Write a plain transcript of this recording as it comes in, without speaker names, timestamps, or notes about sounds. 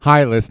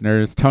Hi,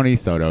 listeners. Tony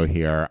Soto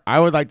here. I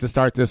would like to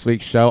start this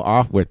week's show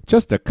off with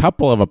just a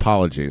couple of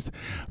apologies.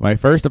 My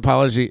first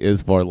apology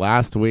is for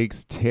last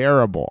week's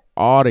terrible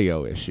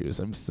audio issues.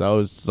 I'm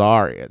so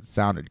sorry. It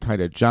sounded kind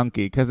of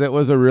junky because it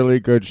was a really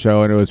good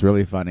show and it was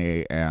really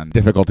funny, and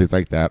difficulties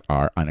like that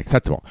are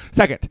unacceptable.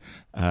 Second,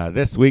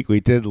 this week we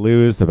did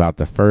lose about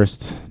the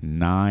first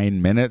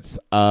 9 minutes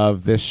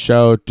of this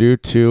show due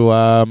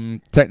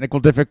to technical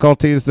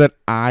difficulties that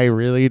I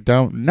really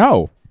don't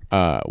know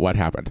what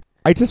happened.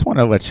 I just want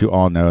to let you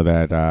all know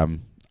that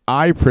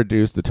I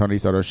produced the Tony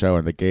Soto Show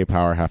and the Gay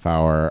Power Half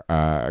Hour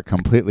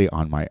completely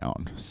on my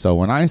own. So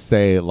when I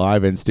say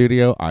live in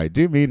studio, I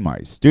do mean my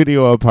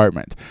studio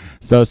apartment.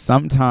 So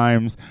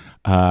sometimes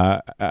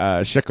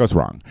shit goes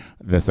wrong.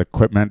 This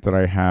equipment that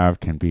I have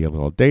can be a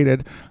little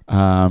dated,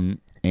 and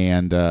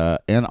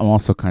I'm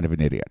also kind of an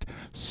idiot.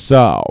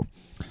 So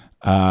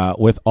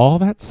with all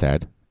that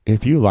said,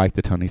 if you like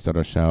the Tony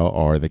Soto Show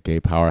or the Gay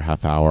Power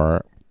Half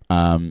Hour,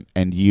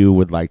 and you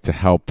would like to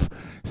help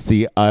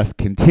see us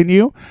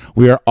continue,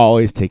 we are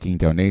always taking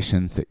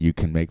donations that you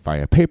can make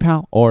via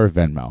PayPal or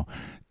Venmo.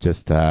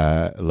 Just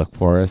look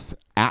for us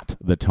at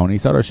The Tony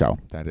Soto Show.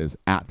 That is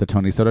at The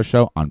Tony Soto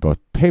Show on both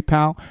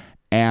PayPal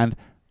and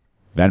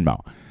Venmo.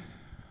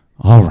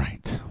 All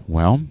right.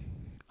 Well,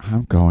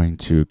 I'm going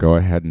to go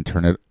ahead and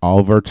turn it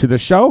over to the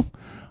show.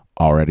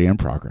 Already in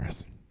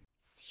progress.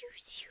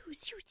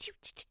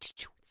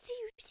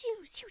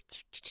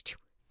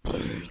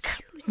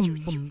 Tony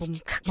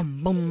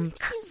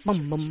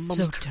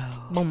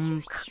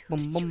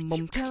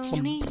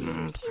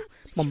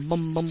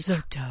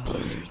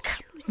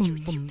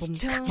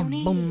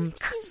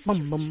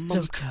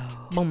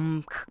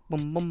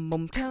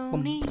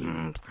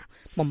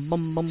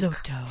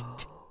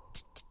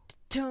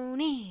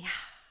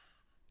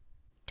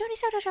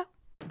Soto Show.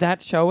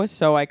 That show was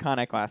so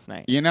iconic last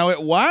night. You know,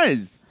 it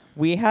was.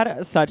 We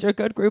had such a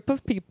good group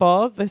of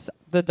people.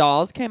 The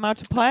dolls came out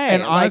to play.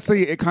 And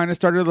honestly, it kind of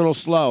started a little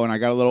slow, and I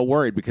got a little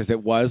worried because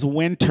it was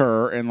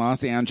winter in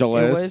Los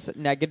Angeles. It was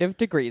negative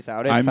degrees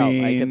out, felt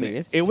like, at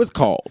least. It was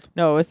cold.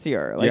 No, it was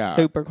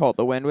super cold.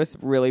 The wind was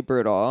really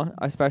brutal,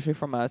 especially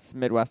from us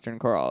Midwestern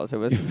girls. It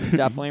was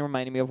definitely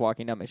reminding me of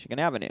walking down Michigan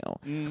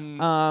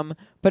Avenue.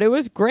 But it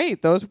was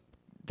great. The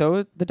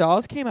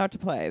dolls came out to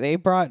play. They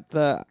brought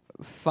the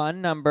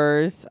fun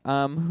numbers.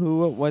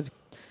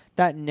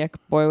 That Nick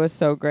boy was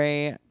so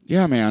great.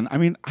 Yeah, man. I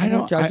mean,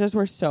 judges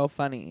were so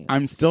funny.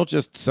 I'm still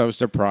just so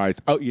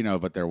surprised. Oh,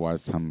 but there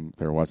was a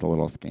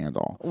little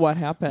scandal. What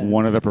happened?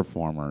 One of the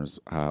performers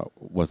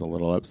was a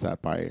little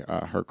upset by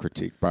her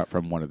critique, but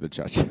from one of the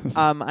judges.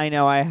 I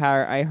know. I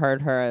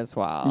heard her as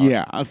well.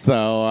 Yeah.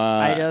 So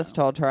I just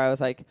told her, I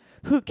was like,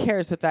 who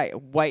cares what that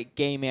white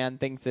gay man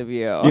thinks of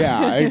you?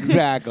 Yeah,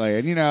 exactly.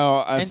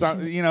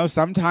 And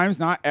sometimes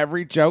not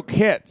every joke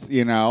hits.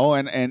 And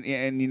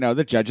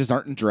the judges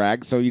aren't in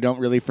drag, so you don't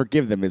really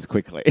forgive them as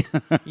quickly.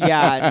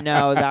 Yeah,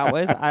 no,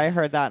 I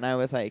heard that and I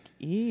was like,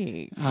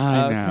 eek.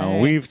 I know.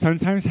 We've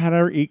sometimes had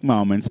our eek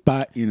moments,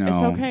 but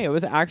it's okay. It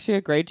was actually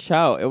a great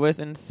show. It was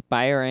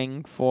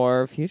inspiring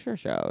for future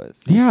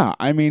shows. Yeah,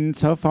 I mean,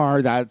 so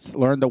far that's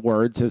Learn the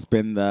Words has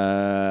been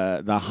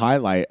the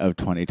highlight of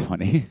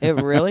 2020. It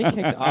really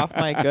kicked off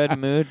my good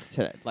mood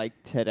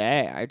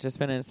today. I've just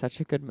been in such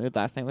a good mood.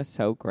 Last night was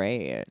so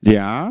great.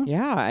 Yeah?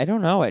 Yeah, I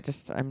don't know.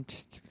 I'm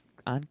just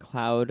on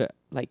cloud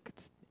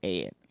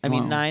 8. I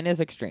mean, 9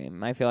 is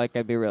extreme. I feel like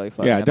I'd be really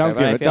floating. Yeah,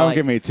 don't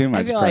give me too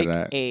much credit.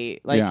 Like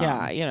 8.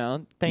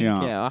 Thank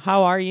you.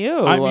 How are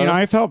you? I mean,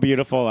 I felt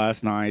beautiful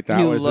last night.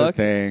 That was the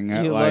thing.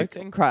 You looked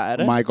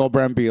incredible. Michael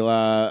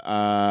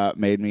Brambilla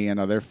made me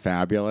another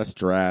fabulous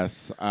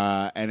dress,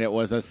 and it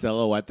was a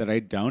silhouette that I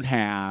don't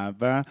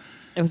have.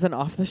 It was an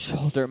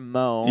off-the-shoulder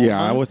mow.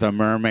 Yeah, with a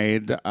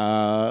mermaid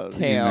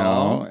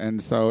tail,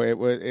 and so it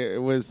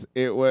was.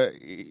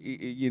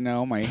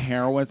 My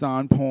hair was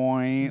on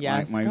point.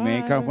 Yes, my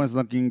makeup was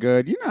looking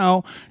good.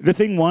 The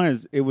thing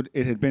was,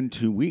 it had been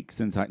 2 weeks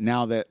since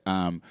now that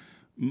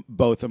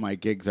both of my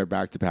gigs are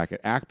back to back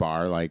at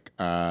Akbar,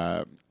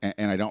 and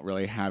I don't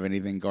really have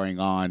anything going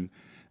on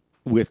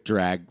with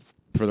drag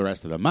for the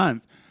rest of the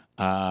month.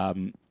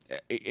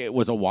 It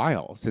was a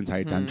while since I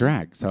had done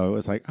drag, so it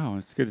was like, oh,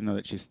 it's good to know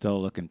that she's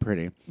still looking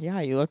pretty.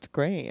 Yeah, you looked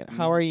great.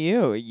 How are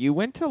you? You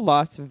went to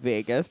Las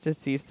Vegas to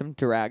see some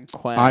drag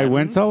queens. I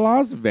went to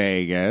Las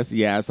Vegas.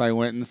 Yes, I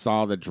went and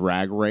saw the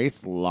Drag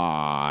Race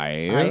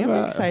live. I am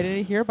excited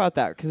to hear about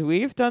that because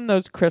we've done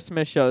those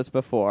Christmas shows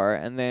before,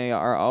 and they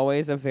are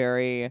always a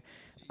very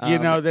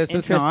this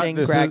interesting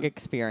drag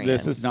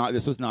experience.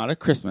 This was not a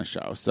Christmas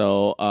show.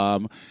 So,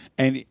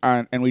 and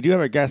we do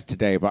have a guest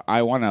today, but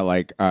I want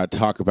to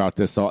talk about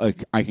this so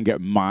I can get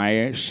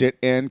my shit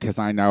in because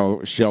I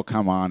know she'll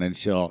come on and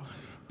she'll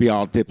be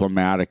all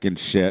diplomatic and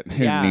shit.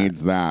 Who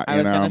needs that? I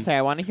was going to say,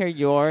 I want to hear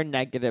your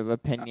negative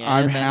opinion.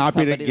 I'm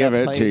happy to give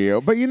it to you.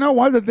 But you know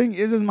what? The thing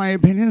is my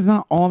opinion is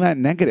not all that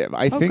negative.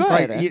 I think,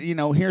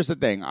 here's the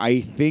thing.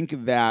 I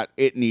think that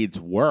it needs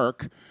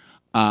work.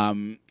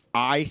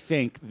 I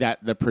think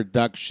that the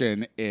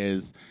production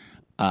is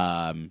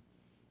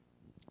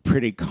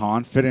pretty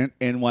confident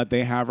in what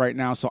they have right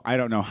now, so I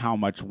don't know how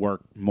much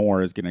work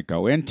more is going to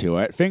go into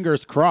it.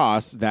 Fingers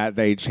crossed that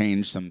they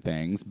change some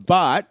things,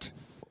 but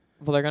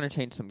well, they're going to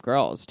change some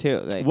girls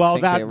too.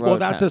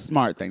 That's a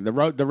smart thing. The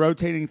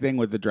rotating thing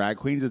with the drag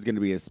queens is going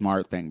to be a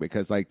smart thing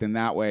because like then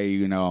that way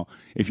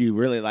if you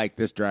really like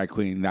this drag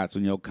queen, that's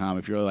when you'll come.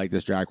 If you really like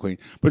this drag queen,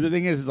 but the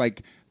thing is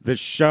like the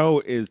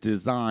show is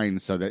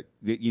designed so that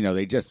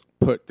they just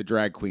put the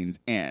drag queens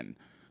in.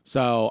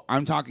 So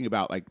I'm talking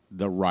about like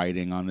the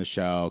writing on the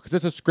show because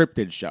it's a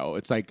scripted show.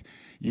 It's like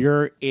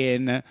you're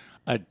in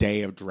a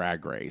day of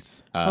Drag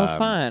Race.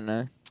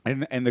 Fun!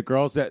 And the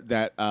girls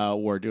that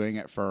were doing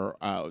it for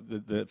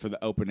the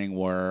opening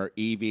were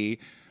Evie,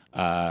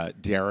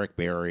 Derek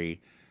Barry,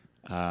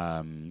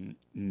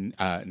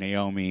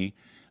 Naomi.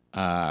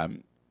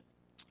 Cameron.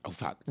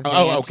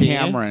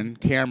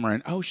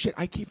 Oh shit!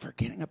 I keep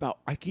forgetting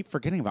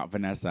about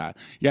Vanessa.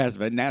 Yes,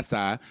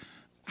 Vanessa.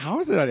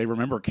 How is it that I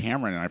remember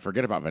Cameron and I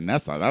forget about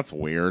Vanessa? That's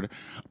weird.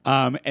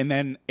 And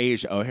then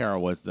Asia O'Hara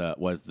was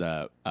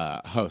the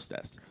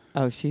hostess.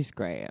 Oh, she's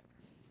great.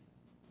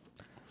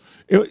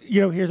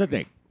 Here's the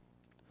thing.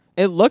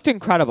 It looked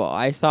incredible.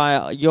 I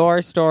saw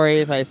your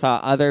stories. I saw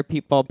other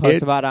people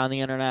post about it on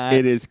the internet.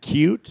 It is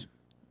cute,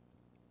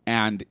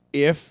 and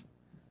if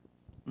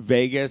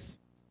Vegas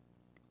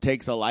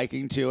takes a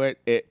liking to it,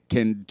 it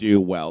can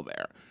do well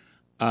there.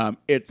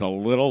 It's a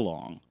little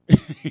long.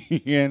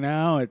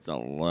 It's a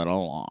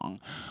little long.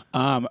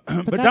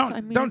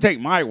 But don't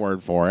take my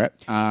word for it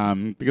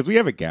because we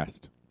have a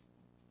guest.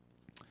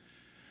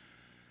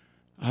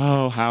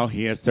 Oh, how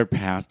he has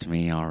surpassed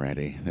me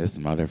already, this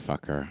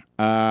motherfucker.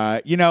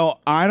 You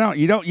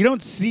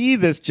don't see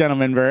this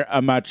gentleman very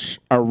much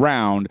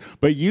around,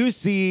 but you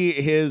see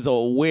his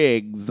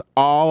wigs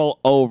all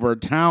over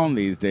town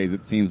these days,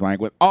 it seems like,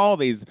 with all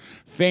these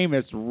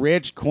famous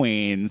rich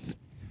queens.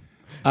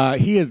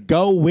 He is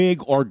Go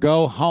Wig or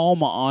Go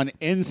Home on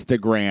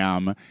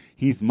Instagram.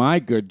 He's my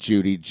good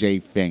Judy, Jay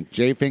Fink.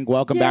 Jay Fink,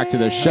 welcome back to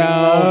the show.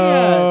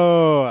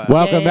 Hello.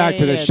 Welcome back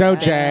to the show,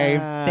 Jay.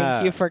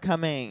 Thank you for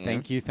coming.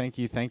 Thank you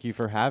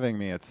for having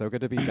me. It's so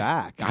good to be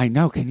back. I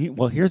know.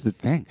 Well, here's the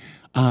thing.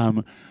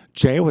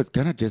 Jay was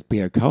going to just be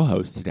a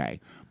co-host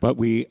today, but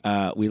we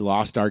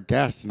lost our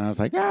guest, and I was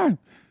like,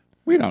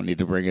 we don't need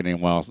to bring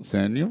anyone else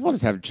in. We'll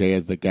just have Jay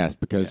as the guest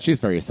because she's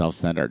very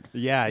self-centered.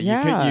 Yeah,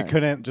 you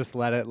couldn't just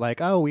let it like,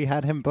 we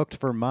had him booked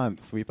for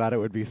months. We thought it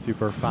would be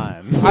super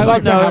fun. I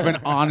like to have an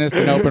honest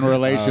and open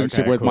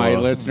relationship with my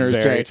listeners,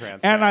 Very Jay.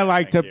 And I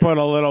like to put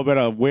a little bit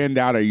of wind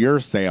out of your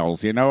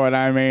sails. You know what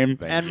I mean?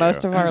 And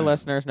most of our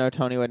listeners know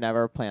Tony would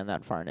never plan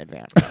that far in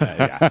advance.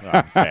 Fair.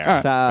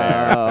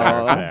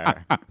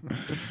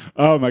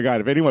 Oh, my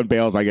God. If anyone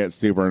bails, I get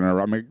super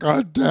nervous. I'm like,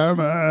 God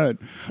damn it.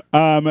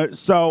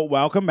 So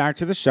welcome back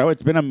to the show.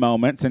 It's been a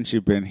moment since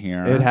you've been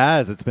here. It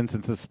has. It's been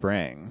since the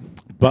spring.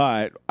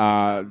 But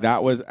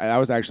that was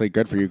actually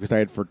good for you because I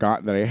had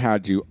forgotten that I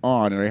had you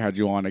on and I had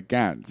you on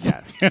again.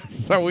 Yes.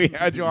 So we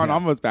had you on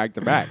almost back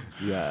to back.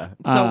 Yeah.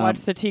 So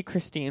what's the tea,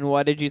 Christine?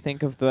 What did you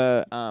think of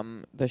the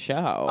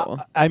show?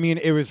 I mean,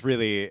 it was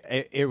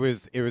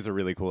a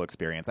really cool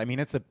experience. I mean,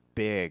 it's a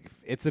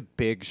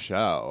big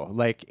show.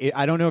 Like,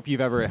 I don't know if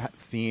you've ever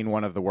seen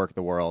one of the Work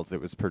the Worlds that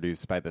was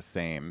produced by the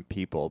same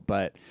people,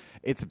 but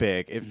it's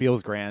big. It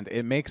feels grand.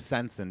 It makes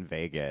sense in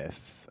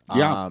Vegas.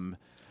 Yeah.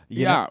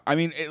 I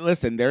mean,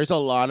 listen, there's a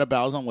lot of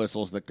bells and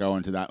whistles that go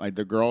into that. Like,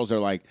 the girls are,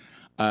 like,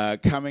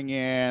 coming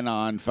in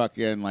on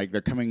fucking, like,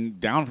 they're coming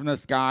down from the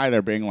sky.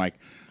 They're being, like,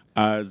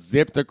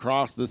 zipped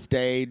across the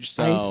stage.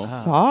 So I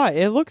saw it.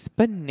 It looks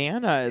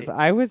bananas.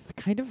 I was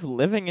kind of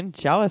living and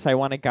jealous. I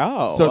want to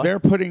go. So they're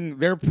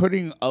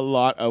putting a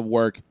lot of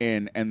work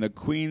in, and the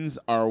queens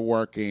are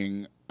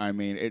working. I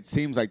mean, it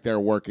seems like they're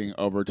working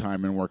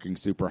overtime and working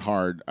super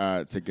hard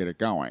to get it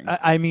going.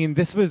 I mean,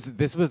 this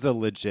was a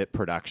legit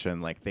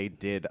production. Like, they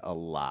did a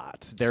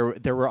lot.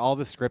 There were all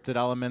the scripted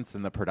elements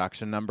and the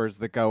production numbers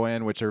that go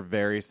in, which are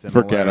very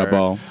similar.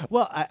 Forgettable.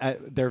 Well,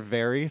 they're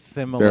very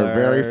similar. They're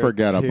very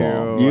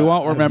forgettable. You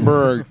won't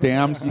remember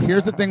damn.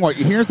 Here's the thing.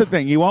 Here's the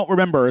thing. You won't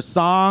remember a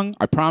song.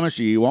 I promise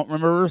you, you won't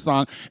remember a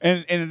song.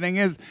 And the thing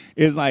is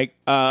like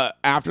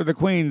after the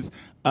queens.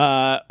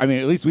 I mean,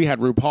 at least we had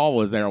RuPaul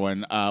was there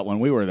when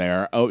we were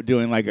there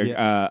doing like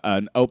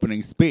an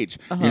opening speech.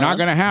 You're not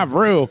going to have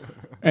Ru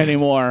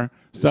anymore.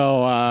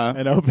 So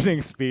an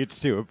opening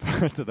speech to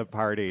the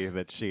party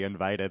that she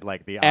invited,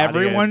 like the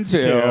everyone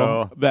audience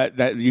to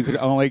that you could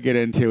only get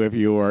into if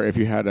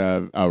you had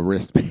a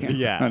wristband.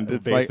 Yeah,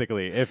 it's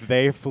basically, if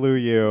they flew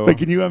you. But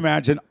can you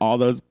imagine all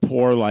those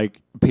poor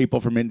like people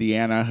from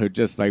Indiana who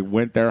just like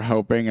went there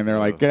hoping and they're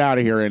like, get out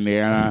of here,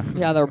 Indiana.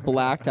 Yeah, they're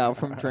blacked out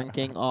from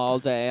drinking all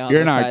day on You're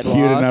the not sidewalk.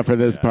 cute enough for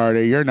this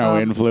party. You're no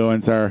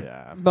influencer.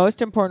 Yeah.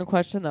 Most important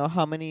question though: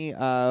 how many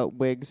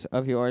wigs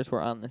of yours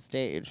were on the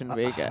stage in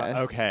Vegas?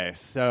 Okay,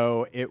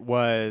 so it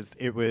was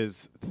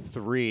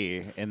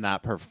 3 in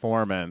that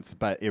performance,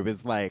 but it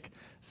was like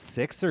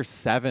 6 or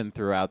 7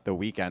 throughout the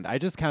weekend. I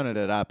just counted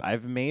it up.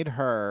 I've made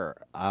her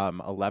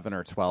 11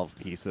 or 12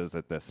 pieces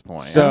at this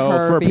point. So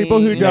for people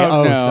who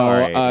don't know,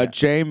 sorry.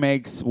 Jay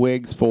makes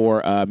wigs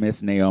for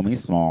Miss Naomi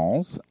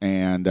Smalls,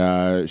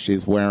 and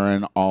she's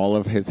wearing all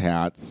of his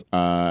hats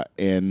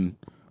in.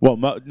 Well,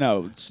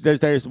 no,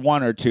 there's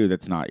one or two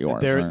that's not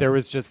yours. There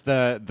was just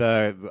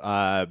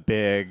the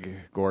big,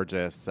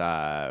 gorgeous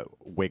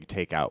wig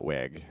takeout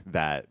wig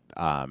that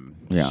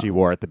she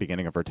wore at the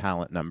beginning of her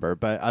talent number.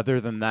 But other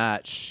than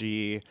that,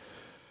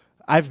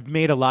 I've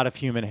made a lot of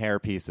human hair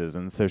pieces,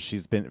 and so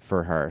she's been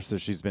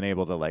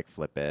able to like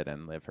flip it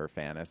and live her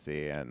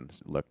fantasy and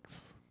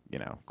looks,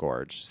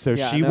 gorge. So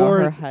she wore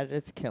her head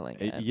is killing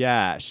it.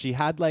 Yeah, she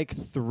had like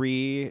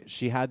 3.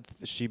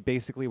 She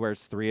basically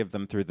wears 3 of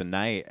them through the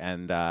night,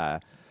 and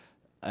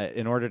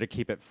in order to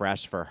keep it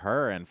fresh for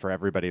her and for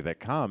everybody that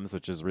comes,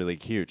 which is really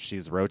cute,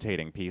 she's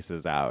rotating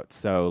pieces out.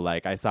 So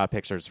like I saw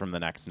pictures from the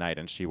next night,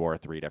 and she wore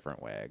 3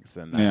 different wigs,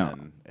 and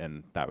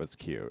that was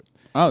cute.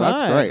 Oh,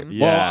 that's great.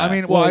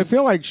 Yeah. Well, I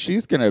feel like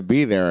she's gonna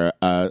be there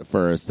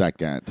for a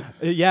second.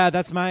 Yeah,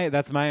 that's my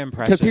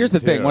impression. Because here's the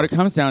too. thing: when it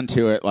comes down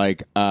to it,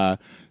 like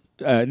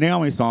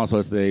Naomi Smalls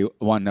was the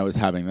one that was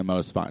having the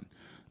most fun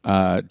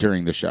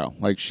during the show.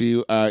 Like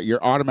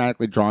you're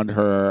automatically drawn to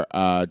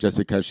her just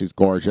because she's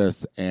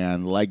gorgeous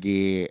and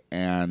leggy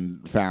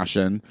and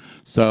fashion.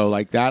 So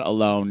like that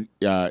alone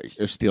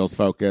steals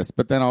focus.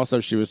 But then also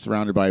she was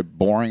surrounded by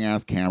boring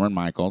ass Cameron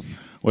Michaels,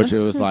 which it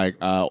was like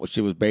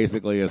she was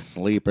basically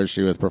asleep as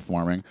she was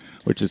performing,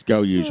 which is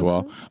go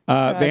usual.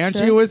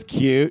 Vanjie was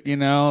cute,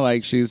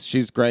 like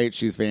she's great.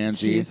 She's Vanjie.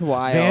 She's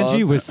wild.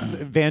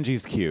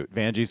 Vanjie's cute.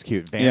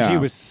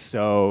 Vanjie was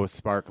so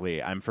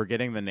sparkly. I'm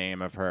forgetting the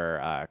name of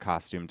her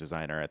costume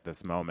designer at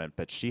this moment,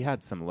 but she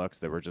had some looks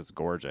that were just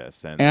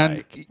gorgeous.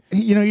 And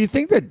you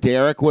think that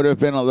Derek would have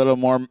been a little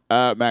more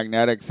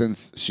magnetic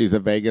since she's a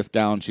Vegas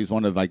gal, and she's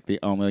one of like the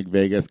only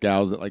Vegas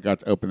gals that like got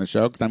to open the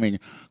show. Because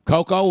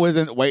Coco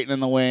wasn't waiting in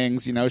the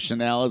wings.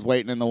 Chanel is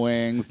waiting in the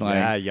wings.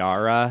 Like,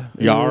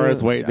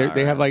 Yara's waiting.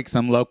 They have like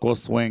some local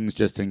swings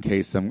just in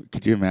case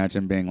could you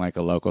imagine being like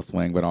a local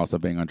swing, but also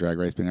being on Drag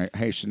Race, being like,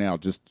 hey, Chanel,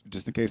 just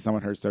in case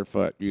someone hurts their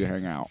foot, you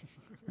hang out.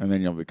 And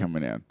then you'll be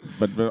coming in.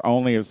 But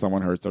only if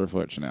someone hurts their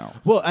foot, Chanel.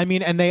 Well,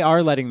 and they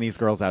are letting these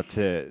girls out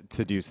to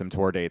do some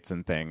tour dates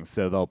and things,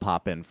 so they'll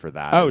pop in for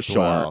that. Oh, as sure.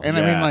 Well. And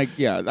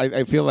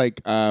I feel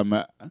like,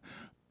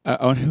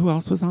 who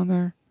else was on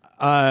there?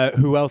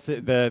 Who else?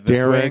 The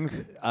Derek. swings?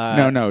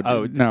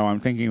 No, I'm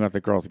thinking about the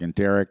girls again.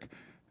 Derek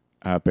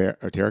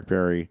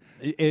Barry,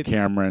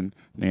 Cameron,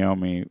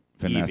 Naomi,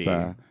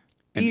 Vanessa,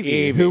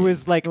 Evie, who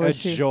was like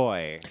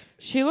joy.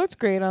 She looked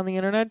great on the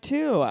internet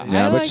too.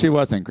 Yeah, but she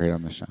wasn't great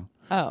on the show.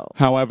 Oh.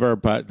 However,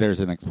 but there's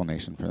an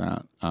explanation for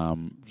that.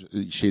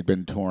 She'd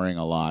been touring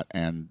a lot,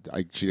 and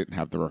she didn't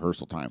have the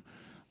rehearsal time.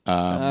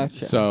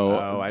 Gotcha.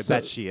 I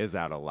bet she is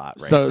out a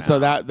lot right now. So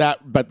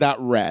that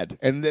read.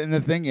 And then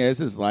the thing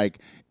is like,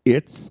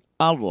 it's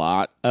a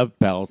lot of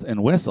bells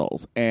and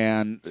whistles.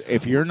 And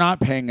if you're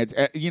not paying it,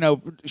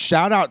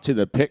 shout out to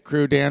the pit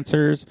crew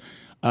dancers,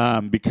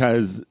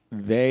 because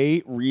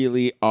they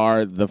really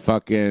are the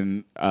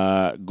fucking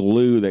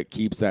glue that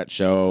keeps that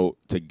show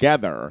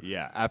together.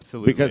 Yeah,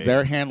 absolutely. Because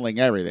they're handling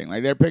everything.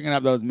 Like they're picking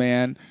up those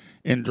men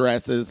in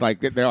dresses,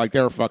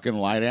 they're fucking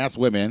light ass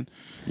women,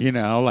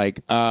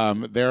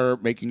 they're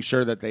making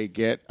sure that they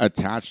get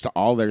attached to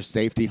all their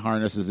safety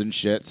harnesses and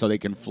shit so they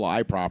can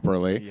fly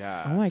properly.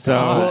 Yeah. Oh my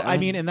God. Well,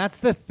 and that's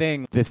the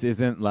thing. This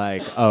isn't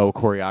like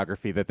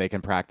choreography that they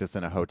can practice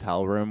in a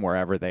hotel room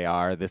wherever they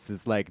are. This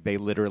is like they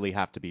literally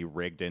have to be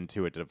rigged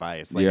into a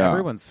device. Like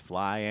everyone's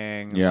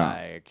flying. Yeah.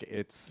 Like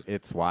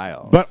it's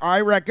wild. But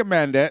I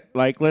recommend it.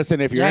 Like,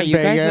 listen, if you're in you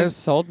Vegas, guys have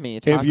sold me.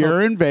 If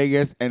you're in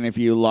Vegas and if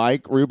you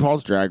like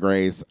RuPaul's Drag Race,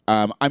 here's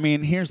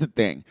the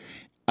thing.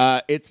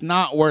 It's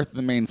not worth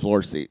the main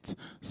floor seats.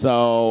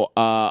 So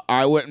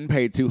I wouldn't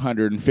pay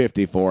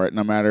 $250 for it,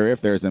 no matter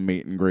if there's a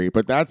meet and greet.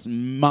 But that's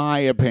my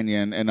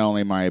opinion and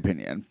only my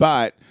opinion.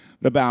 But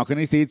the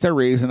balcony seats are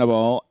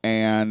reasonable,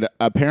 and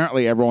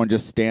apparently everyone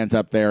just stands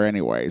up there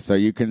anyway, so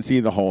you can see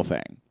the whole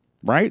thing.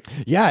 Right?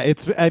 Yeah,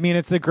 it's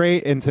a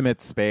great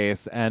intimate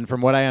space, and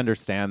from what I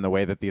understand, the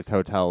way that these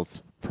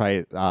hotels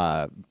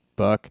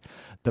book,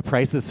 the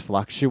prices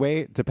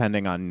fluctuate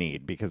depending on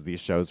need because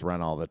these shows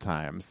run all the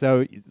time.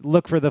 So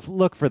look for the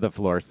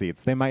floor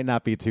seats. They might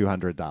not be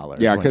 $200.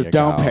 Yeah, because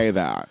don't pay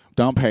that.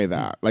 Don't pay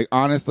that. Like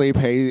honestly,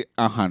 pay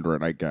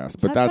 $100, I guess.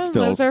 But that's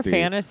still live their steep.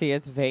 fantasy.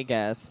 It's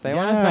Vegas. They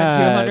want to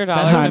spend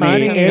 $200.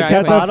 Honey, it's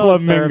at the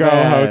Flamingo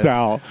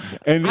Hotel.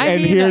 And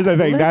here's the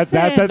thing. That's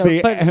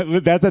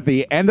at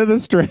the end of the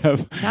strip.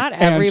 Not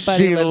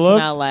everybody lives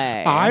in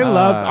LA.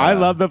 I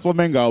love the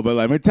Flamingo, but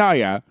let me tell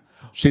you.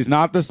 She's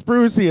not the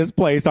spruciest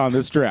place on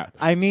the strip.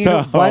 I mean,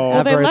 So-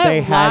 whatever. They let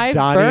They had live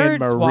Donnie and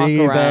birds Marie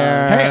walk around.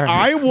 there. Hey,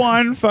 I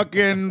won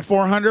fucking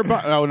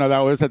 $400. Oh no, that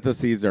was at the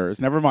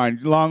Caesars. Never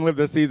mind. Long live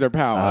the Caesar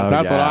Palace. Oh,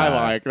 That's what yeah. I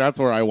like. That's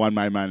where I won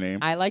my money.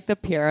 I like the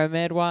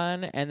Pyramid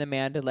one and the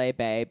Mandalay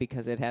Bay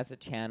because it has a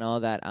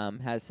channel that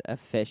has the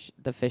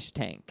fish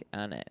tank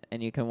on it,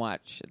 and you can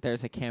watch.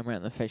 There's a camera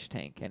in the fish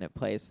tank, and it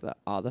plays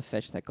all the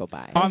fish that go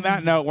by. On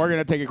that note, we're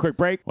gonna take a quick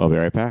break. We'll be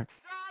right back.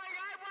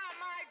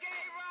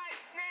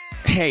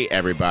 Hey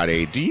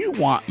everybody, do you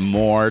want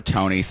more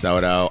Tony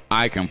Soto?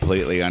 I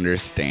completely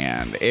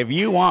understand. If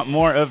you want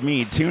more of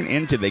me, tune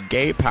into the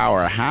Gay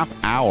Power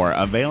Half Hour,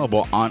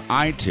 available on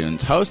iTunes,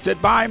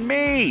 hosted by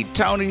me,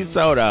 Tony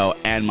Soto,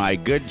 and my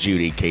good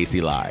Judy,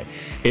 Casey Lai.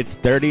 It's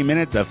 30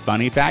 minutes of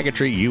funny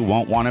faggotry you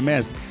won't want to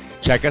miss.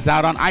 Check us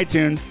out on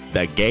iTunes,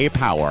 the Gay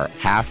Power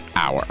Half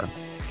Hour.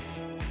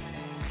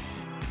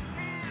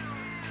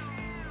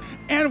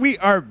 And we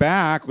are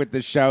back with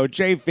the show.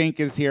 Jay Fink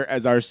is here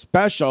as our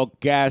special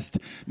guest.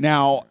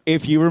 Now,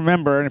 if you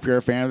remember, and if you're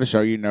a fan of the show,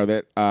 you know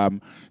that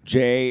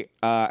Jay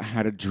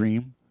had a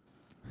dream.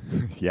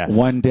 Yes.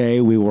 One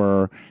day we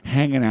were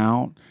hanging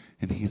out,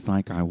 and he's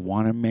like, I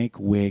want to make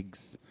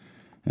wigs.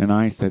 And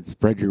I said,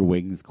 spread your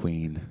wings,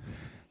 queen.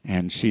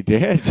 And she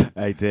did.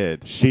 I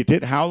did. She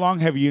did. How long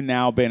have you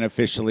now been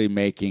officially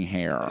making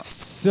hair?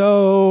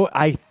 So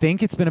I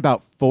think it's been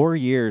about 4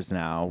 years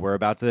now. We're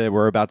about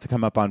to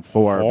come up on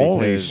 4.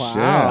 Holy because, shit.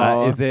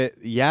 Wow. Is it?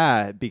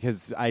 Yeah,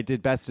 because I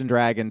did Best in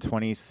Drag in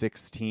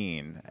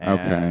 2016. And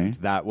Okay.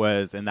 that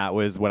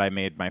was what I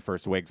made my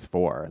first wigs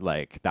for.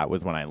 Like, that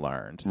was when I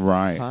learned.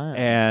 Right. Fun.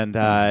 And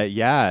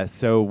yeah,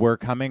 so we're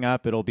coming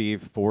up. It'll be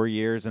 4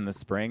 years in the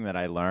spring that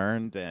I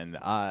learned, and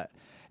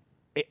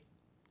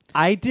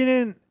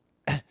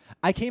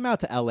I came out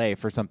to LA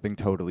for something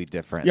totally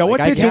different. Yeah, Like,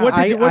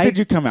 what did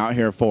you come out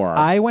here for?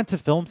 I went to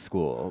film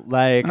school.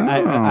 Like,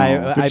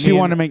 Did you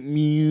want to make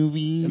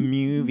movies?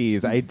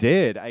 movies? I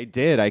did.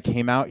 I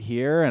came out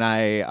here and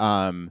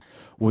I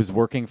was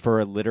working for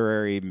a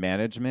literary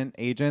management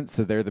agent.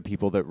 So they're the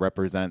people that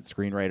represent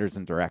screenwriters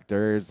and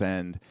directors.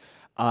 And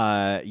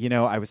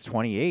I was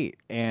 28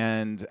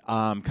 and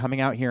coming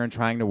out here and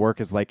trying to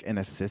work as like an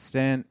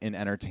assistant in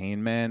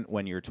entertainment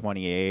when you're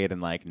 28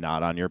 and like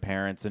not on your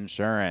parents'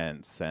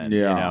 insurance and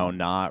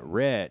not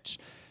rich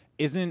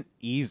isn't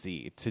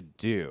easy to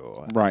do.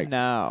 Right.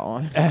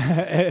 No.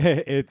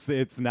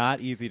 It's not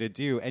easy to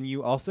do, and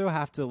you also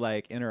have to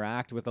like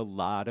interact with a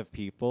lot of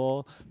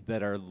people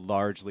that are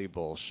largely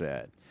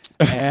bullshit.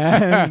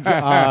 And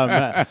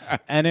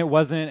and it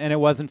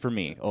wasn't for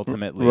me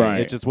ultimately. Right.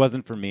 It just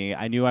wasn't for me.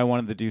 I knew I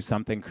wanted to do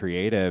something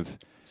creative,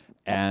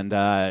 and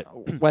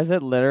Was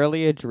it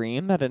literally a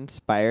dream that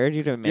inspired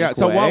you to make Yeah.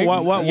 So what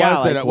wigs? was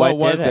Yeah, it? like, What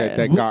was did it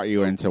that got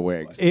you into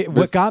wigs?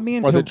 what got me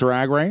into was it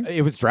Drag Race?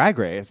 It was Drag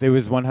Race. It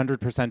was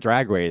 100%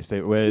 Drag Race.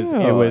 It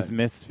was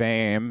Miss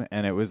Fame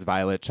and it was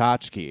Violet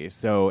Chachki.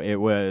 So it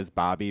was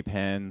Bobby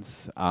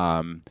Pins,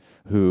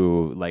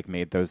 who like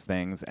made those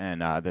things,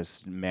 and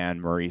this man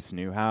Maurice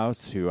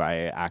Newhouse, who I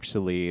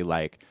actually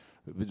like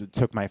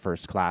took my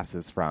first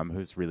classes from,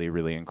 who's really,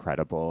 really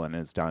incredible and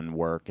has done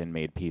work and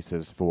made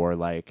pieces for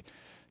like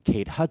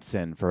Kate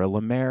Hudson for a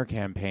La Mer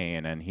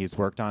campaign, and he's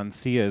worked on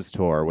Sia's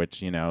tour,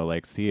 which,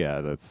 like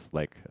Sia, that's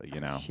like,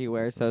 She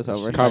wears those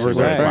oversized Covers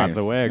wears her wigs. lots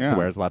of wigs, Yeah.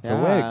 wears lots of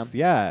Yeah. wigs.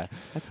 Yeah.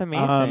 That's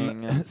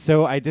amazing.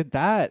 So I did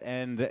that,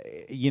 and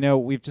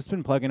we've just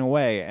been plugging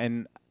away.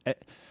 And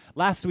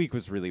last week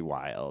was really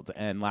wild,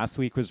 and last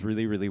week was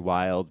really, really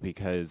wild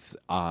because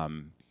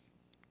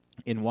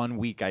in 1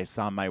 week I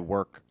saw my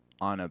work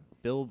on a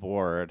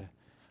billboard,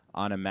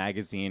 on a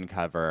magazine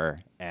cover,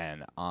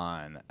 and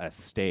on a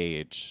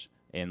stage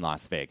in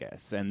Las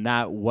Vegas, and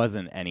that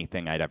wasn't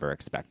anything I'd ever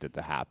expected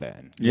to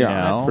happen. Yeah,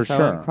 That's for so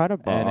sure.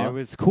 incredible. And it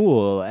was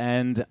cool.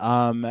 And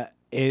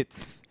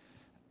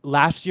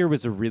last year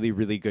was a really,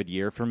 really good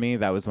year for me.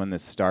 That was when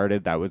this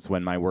started. That was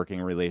when my working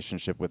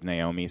relationship with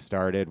Naomi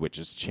started, which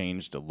has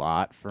changed a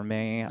lot for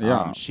me.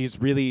 Yeah. She's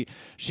really,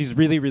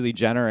 really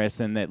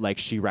generous in that, like,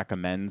 she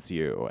recommends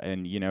you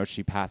and,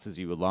 she passes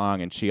you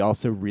along, and she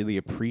also really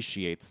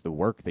appreciates the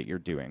work that you're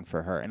doing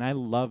for her. And I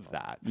love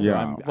that. So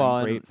Yeah. I'm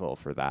Well, grateful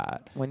for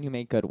that. When you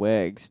make good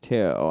wigs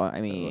too.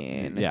 I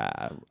mean,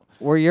 Yeah.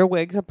 Were your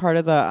wigs a part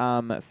of the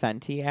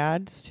Fenty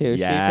ads too? She did.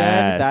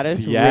 Yes, That is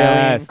really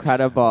yes.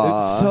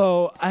 incredible.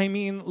 So, I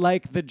mean,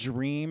 like, the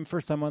dream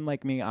for someone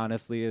like me,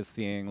 honestly, is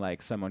seeing,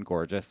 like, someone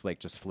gorgeous, like,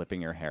 just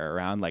flipping her hair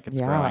around like it's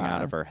growing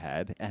out of her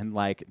head. And,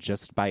 like,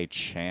 just by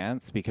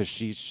chance, because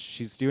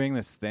she's doing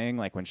this thing,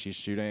 like, when she's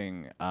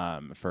shooting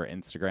for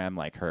Instagram,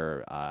 like,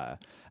 her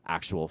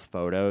actual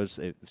photos.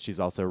 She's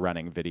also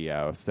running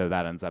video, so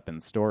that ends up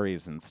in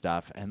stories and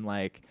stuff. And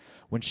like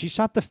when she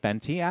shot the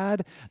Fenty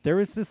ad, there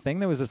was this thing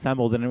that was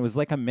assembled, and it was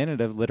like a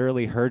minute of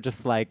literally her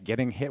just like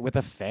getting hit with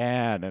a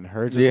fan and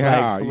her just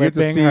like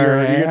flipping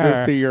her hair. You get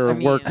to see your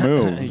work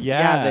move.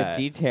 Yeah, the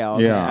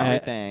details and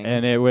everything.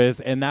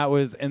 And that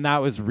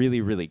was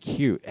really, really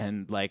cute.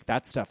 And like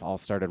that stuff all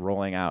started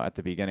rolling out at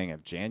the beginning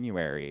of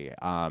January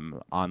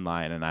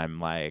online, and I'm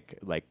like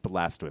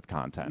blessed with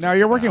content. Now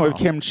you're working with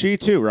Kim Chi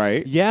too,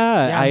 right?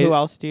 Yeah. Who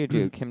else do you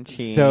do? Kim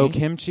Chi. So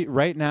Kim Chi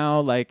right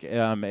now, like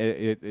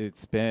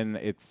it's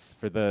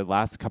for the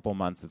last couple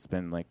months, it's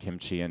been like Kim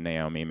Chi and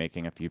Naomi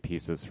making a few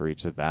pieces for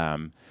each of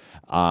them.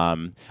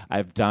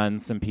 I've done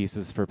some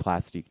pieces for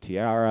Plastique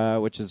Tiara,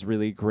 which is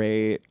really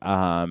great.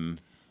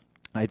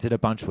 I did a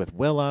bunch with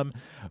Willem,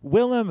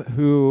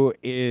 who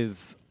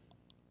is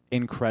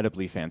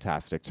incredibly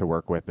fantastic to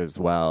work with as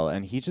well.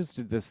 And he just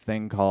did this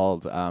thing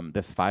called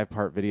this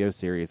 5-part video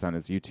series on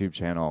his YouTube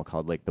channel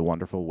called like The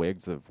Wonderful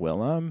Wigs of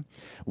Willem,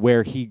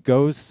 where he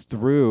goes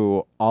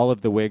through all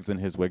of the wigs in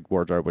his wig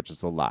wardrobe, which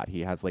is a lot.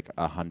 He has like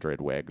 100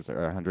 wigs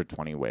or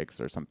 120 wigs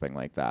or something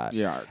like that.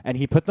 Yeah. And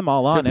he put them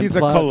all on. He's a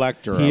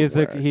collector. He is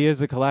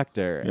a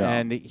collector. Yeah.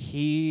 And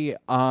he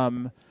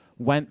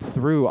went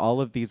through all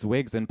of these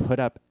wigs and put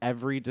up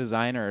every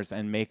designer's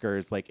and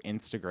maker's like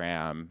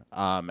Instagram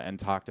and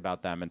talked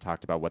about them and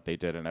talked about what they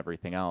did and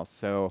everything else.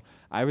 So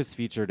I was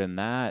featured in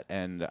that,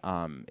 and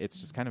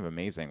it's just kind of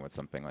amazing what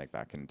something like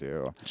that can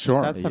do.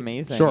 Sure. That's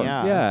amazing. Sure.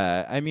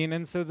 Yeah. I mean,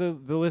 and so the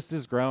list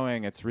is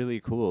growing. It's really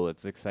cool.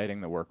 It's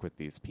exciting to work with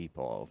these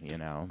people, you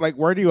know. Like,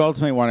 where do you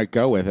ultimately want to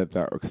go with it,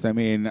 though? Because I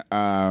mean,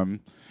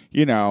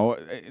 you know,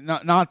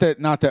 not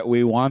that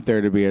we want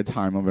there to be a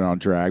time limit on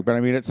drag, but I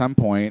mean, at some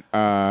point.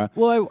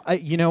 Well,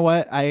 you know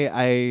what?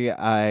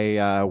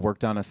 I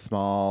worked on a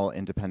small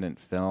independent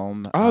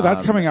film. Oh,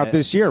 that's coming out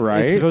this year,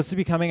 right? It's supposed to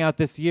be coming out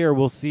this year.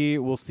 We'll see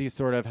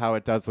sort of how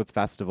it does with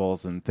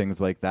festivals and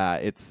things like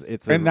that.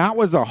 And that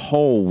was a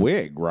whole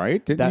wig,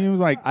 right? Didn't you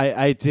like?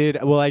 I did.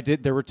 Well, I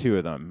did. There were 2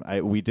 of them. I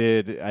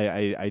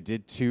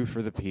did 2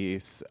 for the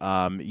piece.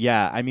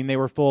 Yeah, I mean they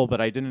were full,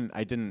 but I didn't.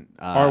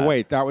 Or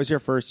wait, that was your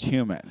first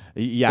human.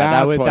 Yeah, That's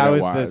that was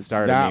what the was.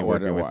 start That of me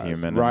what working it with was.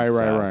 human. Right, and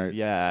stuff. right.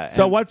 Yeah.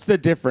 So what's the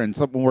difference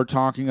when we're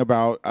talking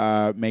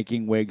about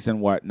making wigs and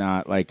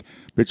whatnot, like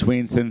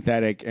between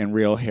synthetic and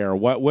real hair?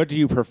 What do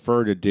you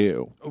prefer to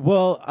do?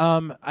 Well,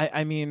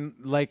 I mean,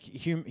 like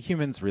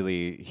humans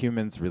really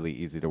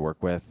easy to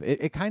work with.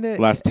 It kind of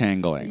less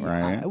tangling,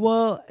 right?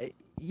 Well,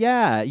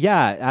 yeah,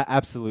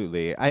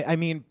 absolutely. I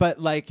mean,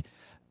 but like.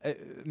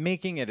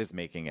 Making it is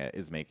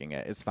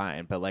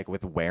fine, but like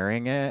with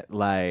wearing it,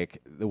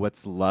 like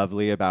what's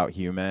lovely about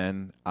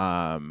human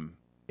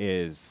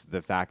is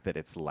the fact that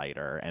it's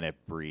lighter and it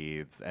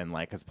breathes, and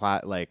like because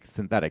like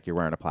synthetic, you're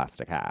wearing a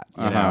plastic hat,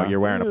 you know, you're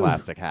wearing a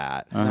plastic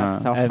hat.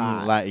 That's so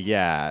hot.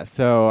 Yeah,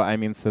 so I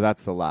mean, so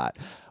that's a lot.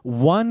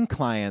 One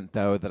client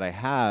though that I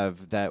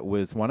have that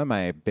was one of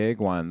my big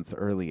ones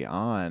early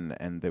on,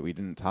 and that we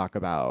didn't talk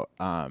about.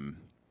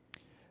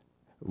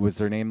 Was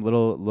her name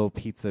Little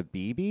Pizza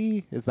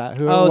BB? Is that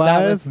who it was?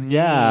 That was me.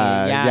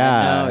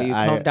 Yeah. No, you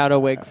combed out a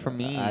wig for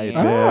me. I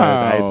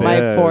did. My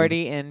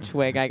 40-inch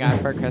wig I got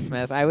for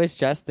Christmas. I was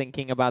just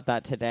thinking about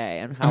that today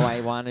and how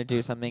I want to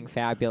do something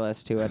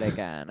fabulous to it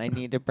again. I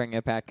need to bring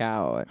it back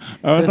out.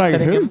 I was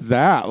like, who's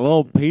that?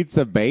 Little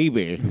Pizza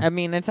Baby. I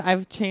mean,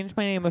 I've changed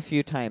my name a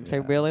few times. I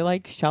really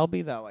like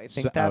Shelby, though. I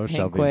think that pink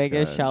Shelby's wig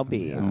is good.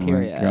 Shelby, Oh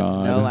period. my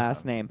God. No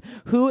last name.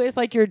 Who is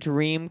like your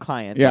dream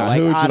client? Yeah,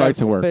 though? who would you like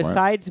to work with?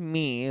 Besides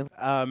me.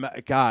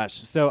 Gosh.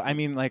 So I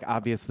mean, like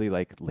obviously,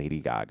 like Lady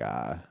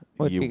Gaga,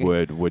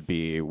 would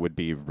be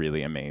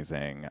really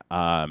amazing.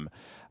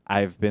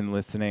 I've been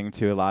listening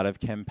to a lot of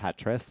Kim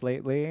Petras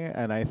lately,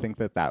 and I think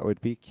that would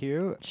be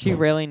cute. She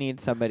really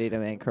needs somebody to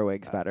make her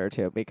wigs better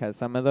too, because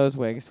some of those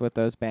wigs with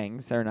those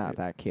bangs are not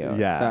that cute.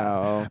 Yeah.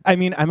 So I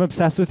mean, I'm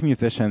obsessed with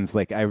musicians.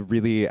 Like I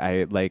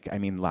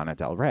mean, Lana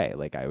Del Rey.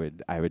 Like I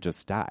would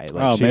just die.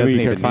 Like, she maybe doesn't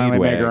you could even finally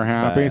need make her wigs,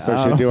 happy, but-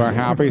 so she'd do a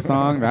happy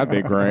song. That'd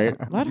be great.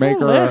 let Make her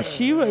her live.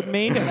 She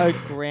made a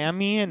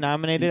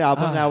Grammy-nominated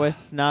album that was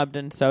snubbed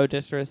and so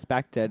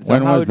disrespected. So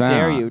When how was that?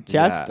 dare you?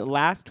 Just Yeah.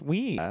 last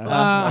week.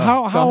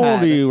 how Go old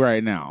ahead. are you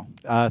right now?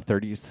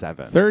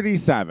 37.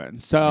 37.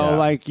 So, Yeah.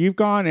 like, you've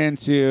gone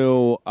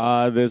into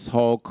this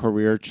whole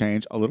career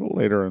change a little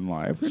later in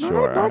life. You know,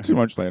 Sure. not too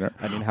much later.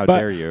 I mean, how But-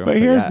 dare you? But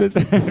here's yes.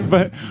 the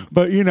thing.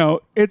 But you know,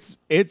 it's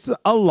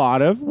a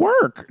lot of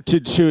work to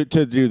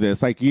do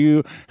this. Like,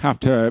 you have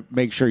to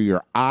make sure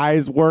your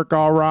eyes work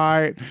all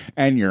right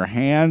and your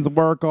hands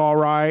work all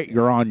right.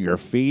 You're on your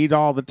feet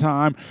all the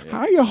time. How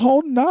are you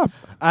holding up?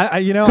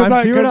 I'm doing 'Cause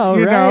all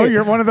you know, right.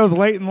 you're one of those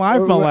late in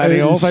life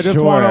millennials. I just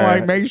Sure. want to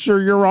like make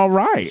sure you're all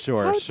right.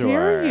 Sure, How sure.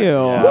 dare you?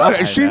 Yeah, What?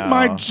 I She's know.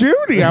 my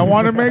Judy. I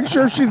want to make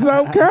sure she's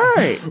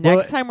okay.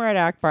 Next time we're at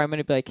Akbar, I'm going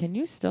to be like, can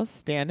you still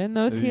stand in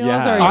those heels?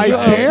 Yeah. Are I you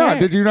can't. okay?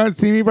 Did you not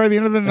see me by the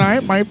end of the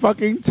night? My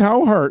fucking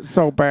toe hurt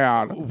so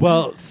bad.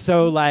 Well,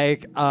 so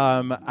like,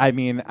 I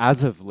mean,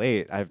 as of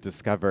late, I've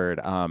discovered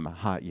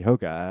hot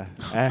yoga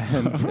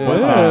and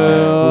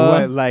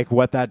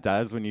what that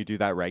does when you do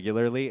that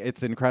regularly.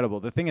 It's incredible.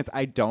 The thing is,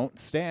 I don't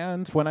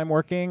stand when I'm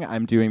working.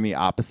 I'm doing the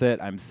opposite.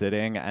 I'm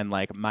sitting, and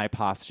like my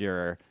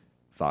posture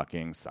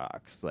fucking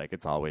sucks. Like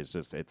it's always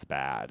just it's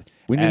bad.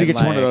 We need to And, get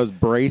you one of like, those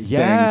brace things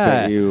yeah.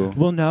 that you.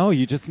 Well, no,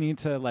 you just need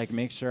to like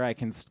make sure I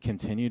can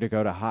continue to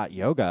go to hot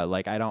yoga.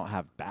 Like I don't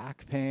have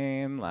back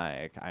pain.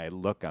 Like I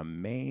look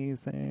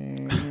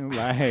amazing.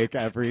 Like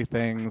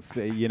everything's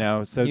so You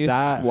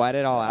that sweat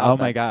it all out. Oh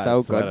my That's God,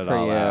 so sweat good it for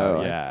all you.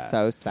 out, yeah. It's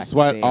so sexy.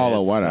 Sweat all of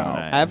It's what so out?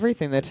 nice.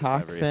 Everything, the Just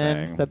toxins,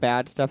 everything. the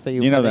bad stuff that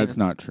you You know put in. that's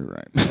not true,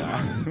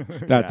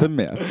 right? That's a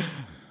myth.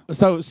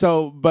 So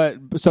fitness.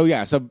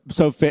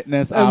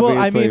 Well,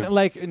 I obviously. mean,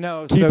 like,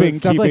 no, Keeping- so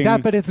stuff like keeping-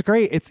 that, but it's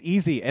great. It's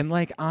easy. And,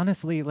 like,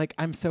 honestly, like,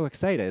 I'm so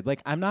excited.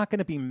 Like, I'm not going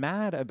to be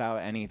mad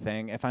about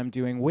anything if I'm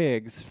doing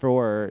wigs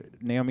for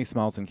Naomi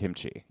Smalls and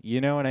Kimchi. You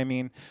know what I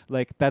mean?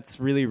 Like, that's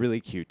really, really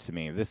cute to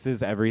me. This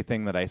is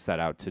everything that I set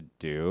out to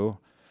do.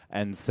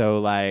 And so,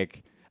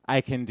 like, I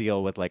can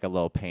deal with like a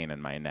little pain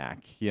in my neck.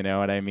 You know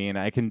what I mean?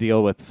 I can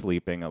deal with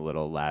sleeping a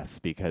little less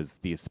because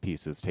these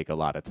pieces take a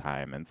lot of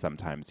time and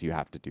sometimes you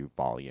have to do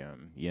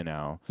volume, you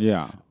know?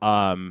 yeah.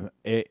 I'm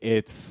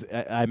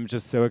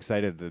just so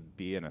excited to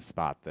be in a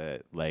spot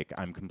that like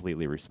I'm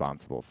completely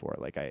responsible for.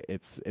 Like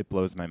it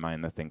blows my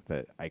mind to think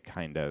that I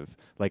kind of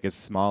like as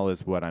small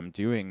as what I'm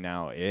doing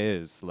now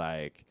is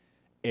like,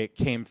 it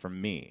came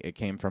from me. It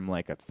came from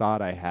like a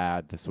thought I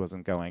had. This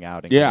wasn't going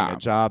out and getting a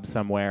job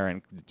somewhere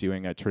and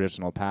doing a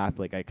traditional path.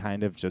 Like I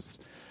kind of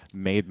just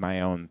made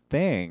my own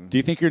thing. Do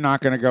you think you're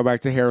not going to go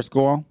back to hair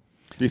school?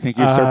 Do you think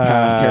you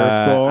surpassed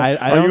hair school?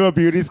 Are you a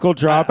beauty school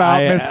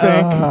dropout, Miss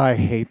Fink? I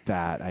hate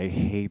that. I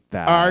hate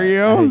that. Are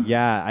you?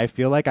 Yeah. I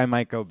feel like I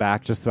might go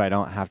back just so I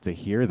don't have to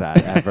hear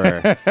that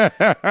ever.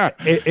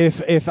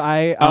 if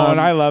I And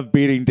I love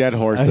beating dead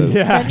horses.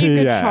 yeah, Then you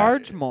could yeah.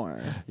 charge more.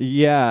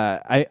 Yeah,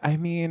 I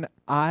mean,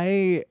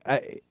 I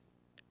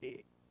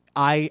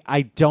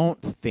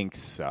don't think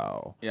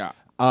so. Yeah.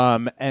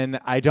 And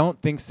I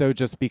don't think so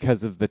just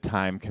because of the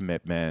time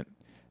commitment.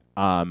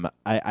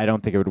 I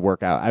don't think it would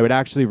work out. I would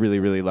actually really,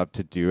 really love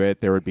to do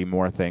it. There would be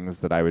more things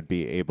that I would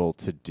be able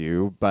to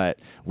do. But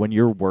when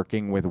you're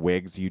working with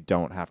wigs, you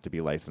don't have to be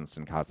licensed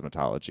in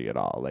cosmetology at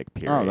all. Like,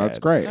 period. Oh, that's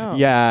great. Oh.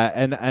 Yeah,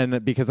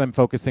 and because I'm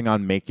focusing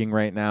on making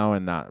right now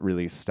and not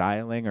really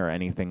styling or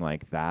anything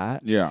like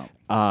that. Yeah.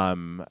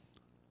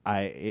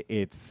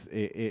 It's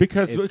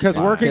Because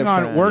working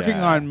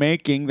different. on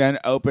making then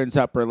opens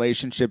up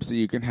relationships that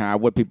you can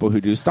have with people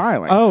who do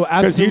styling. Oh, 'Cause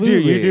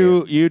absolutely.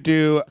 you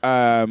do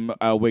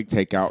a wig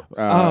takeout.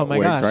 Oh my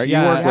wigs, gosh, right?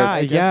 yeah, You work with,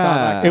 I just saw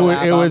that it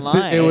collab was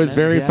online.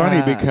 very funny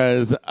Yeah.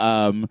 because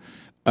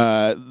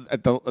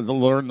at the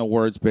Learn the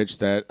Words pitch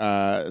that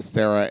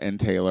Sarah and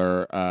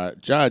Taylor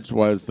judged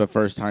was the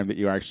first time that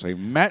you actually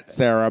met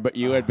Sarah, but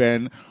you had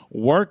been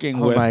working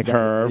Oh with my God.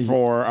 her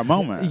for a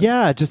moment.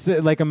 Yeah, just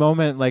like a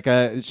moment. Like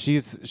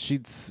she's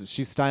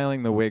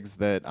styling the wigs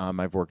that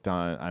I've worked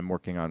on. I'm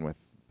working on with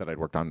that I'd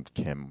worked on with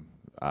Kim.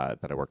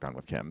 That I worked on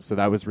with Kim. So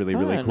that was really,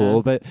 really Fun.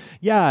 cool. But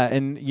yeah,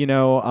 and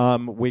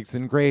Wigs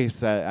and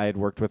Grace, I had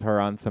worked with her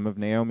on some of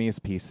Naomi's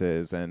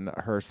pieces, and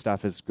her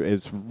stuff is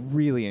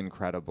really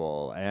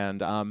incredible. And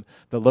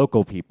the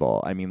local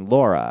people, I mean,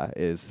 Laura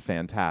is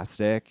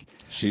fantastic.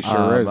 She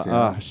sure is.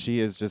 Yeah.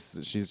 She's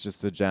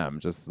just a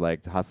gem, just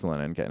like hustling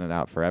and getting it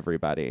out for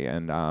everybody.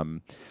 And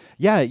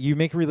yeah, you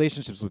make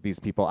relationships with these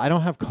people. I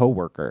don't have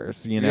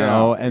coworkers,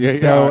 Yeah. and Yeah,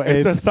 so yeah.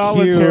 It's a cute.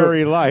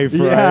 solitary life,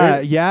 right?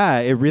 Yeah,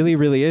 it really,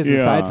 really is. Yeah.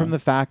 Aside from the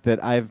fact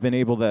that I've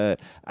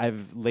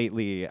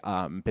lately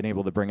been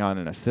able to bring on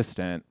an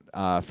assistant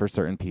for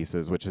certain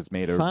pieces, which has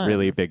made a Fun.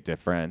 really big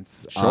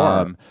difference.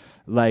 Sure.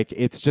 Like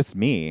it's just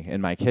me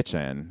in my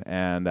kitchen,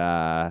 and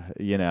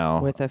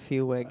With a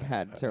few wig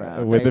heads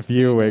around. with a I've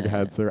few seen wig it.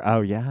 heads. Oh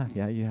yeah,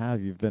 you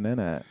have. You've been in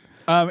it.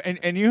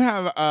 And you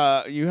have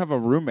a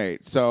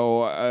roommate.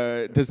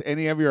 So does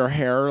any of your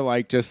hair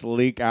like just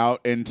leak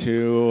out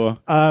into?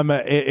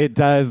 It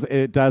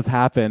does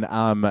happen.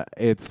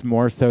 It's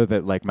more so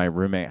that like my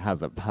roommate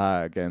has a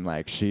pug, and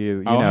like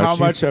she, how she's,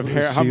 much of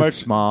hair? How she's much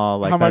small?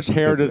 Like how that much just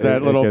hair gets- does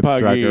that it little gets pug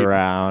drug eat?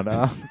 around?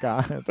 Oh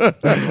God,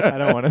 I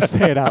don't want to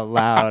say it out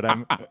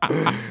loud.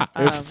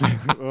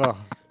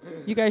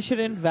 You guys should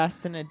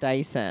invest in a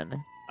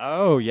Dyson.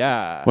 Oh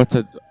yeah. What's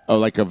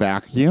like a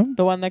vacuum?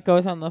 The one that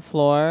goes on the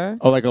floor.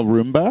 Oh, like a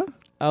Roomba?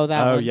 Oh,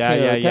 that Oh one yeah,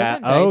 too. yeah, yeah.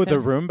 Doesn't Oh, the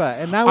Dyson- Roomba,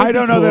 and that would I be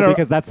don't know cool that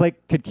because that's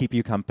like could keep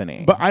you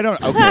company. But I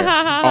don't. Okay.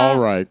 All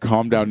right.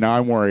 Calm down. Now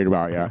I'm worried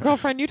about you.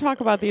 Girlfriend, you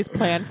talk about these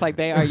plants like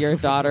they are your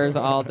daughters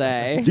all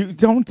day. You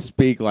don't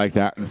speak like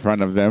that in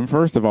front of them.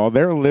 First of all,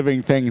 they're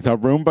living things. A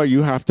Roomba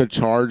you have to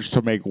charge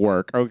to make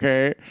work,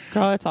 okay?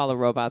 Girl, it's all a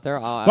robot. They're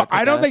all out But to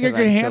I don't get think us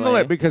it can handle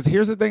eventually. it because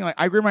here's the thing. Like,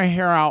 I grew my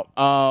hair out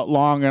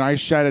long and I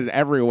shed it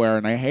everywhere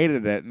and I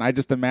hated it. And I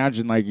just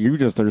imagine like you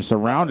just are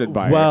surrounded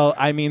by it. Well,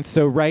 I mean,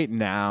 so right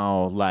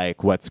now,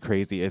 like, what's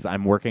crazy is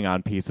I'm working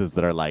on pieces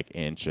that are like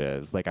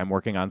inches. Like, I'm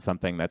working on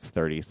something that's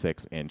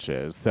 36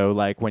 inches. So,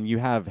 like, when you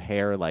have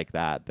hair like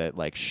that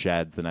like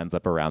sheds and ends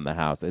up around the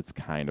house, it's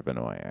kind of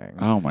annoying.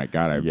 Oh my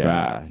God, I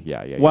yeah, bet.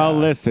 yeah. Well, yeah.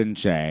 listen,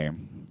 Jay.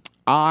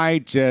 I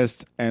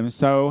just am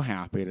so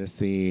happy to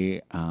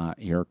see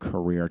your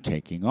career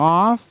taking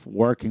off,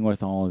 working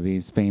with all of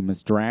these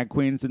famous drag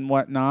queens and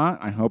whatnot.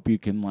 I hope you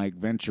can like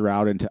venture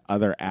out into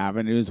other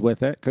avenues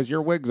with it because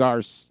your wigs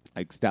are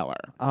like stellar.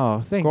 Oh,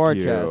 thank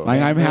Gorgeous. you.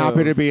 Like I'm happy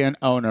to move. be an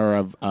owner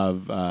of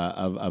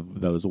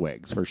those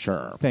wigs for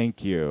sure.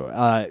 Thank you.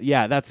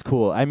 Yeah, that's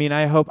cool. I mean,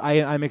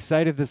 I'm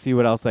excited to see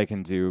what else I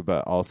can do,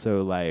 but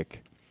also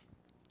like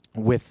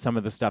with some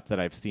of the stuff that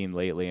I've seen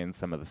lately and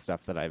some of the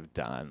stuff that I've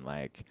done,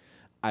 like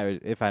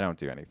if I don't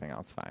do anything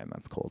else, fine.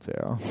 That's cool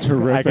too.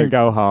 Terrific. I can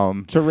go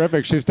home.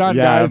 Terrific. She's done,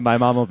 Yeah, guys. my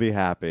mom will be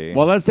happy.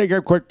 Well, let's take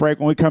a quick break.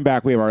 When we come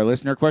back, we have our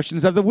listener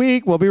questions of the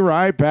week. We'll be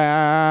right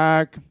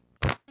back.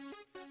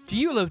 Do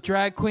you love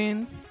drag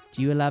queens?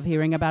 Do you love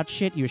hearing about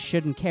shit you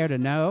shouldn't care to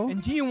know?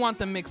 And do you want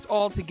them mixed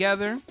all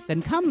together?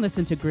 Then come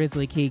listen to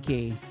Grizzly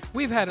Kiki,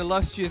 We've had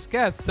illustrious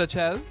guests such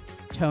as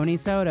Tony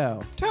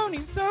Soto,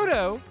 Tony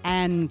Soto.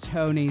 and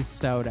Tony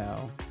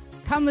Soto.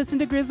 Come listen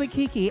to Grizzly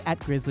Kiki at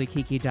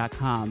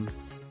grizzlykiki.com.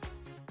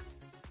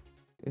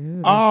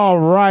 All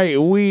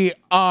right, we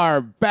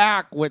are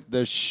back with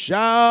the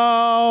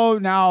show.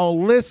 Now,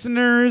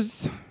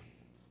 listeners,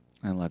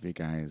 I love you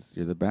guys.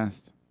 You're the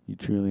best. You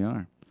truly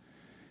are.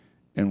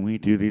 And we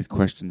do these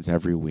questions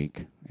every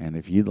week. And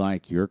if you'd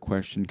like your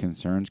question,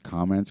 concerns,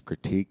 comments,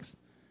 critiques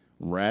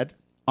read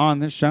on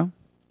this show,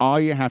 all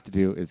you have to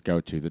do is go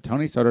to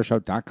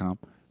thetonysotoshow.com,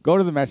 go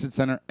to the message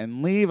center,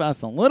 and leave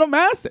us a little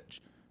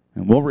message.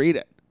 And we'll read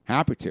it.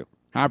 Happy to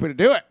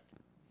do it.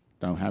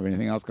 Don't have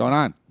anything else going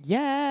on.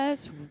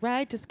 Yes,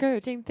 right.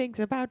 Discouraging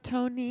things about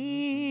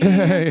Tony.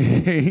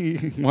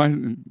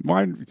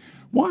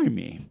 Why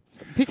me?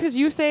 Because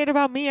you say it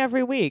about me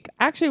every week.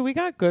 Actually, we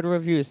got good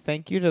reviews.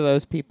 Thank you to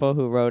those people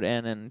who wrote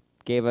in and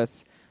gave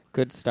us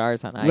good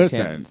stars on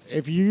Listen, iTunes.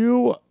 if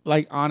you,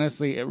 like,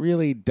 honestly, it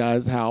really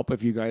does help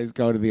if you guys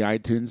go to the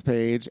iTunes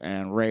page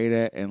and rate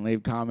it and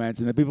leave comments.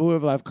 And the people who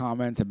have left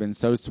comments have been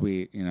so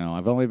sweet. You know,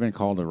 I've only been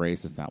called a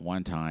racist that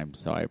one time,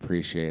 so I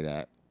appreciate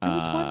it. It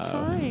was one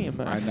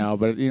time. I know,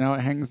 but, you know,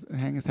 it hangs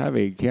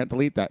heavy. You can't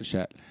delete that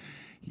shit.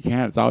 You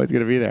can't. It's always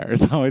going to be there.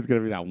 It's always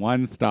going to be that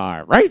one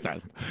star.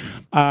 Racist.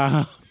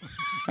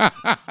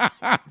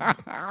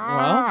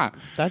 Well,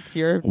 that's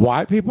your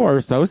Why people are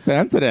so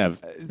sensitive.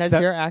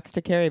 your axe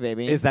to carry,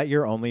 baby. Is that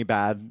your only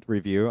bad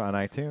review on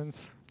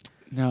iTunes?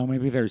 No,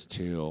 maybe there's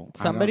two.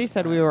 Somebody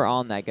said we were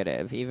all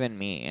negative, even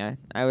me.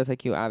 I was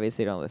like, you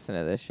obviously don't listen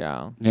to this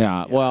show.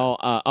 Yeah, well,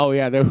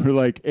 they were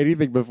like,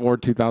 anything before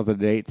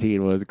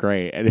 2018 was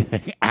great.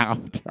 Anything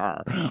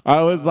after.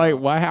 I was like,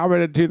 what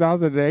happened in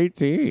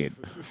 2018?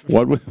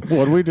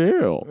 What'd we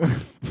do?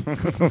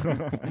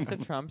 It's a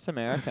Trump's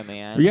America,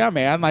 man. Yeah,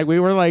 man, like we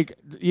were like,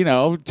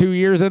 2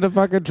 years into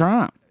fucking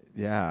Trump.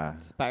 Yeah.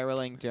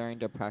 Spiraling during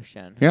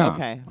depression.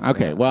 Yeah.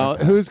 Okay. Well,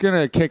 who's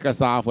going to kick us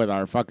off with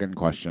our fucking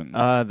question?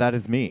 That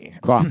is me.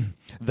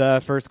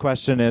 The first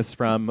question is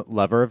from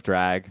Lover of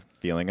Drag,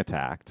 feeling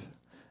attacked.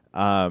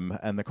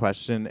 And the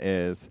question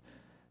is,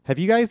 have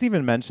you guys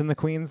even mentioned the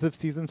queens of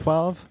season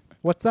 12?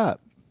 What's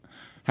up?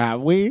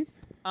 Have we?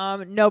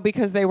 No,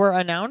 because they were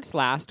announced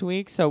last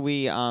week, so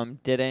we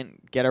didn't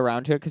get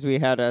around to it because we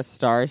had a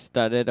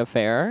star-studded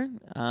affair.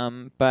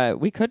 But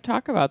we could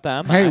talk about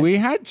them. Hey, we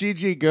had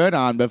Gigi Good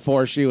on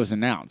before she was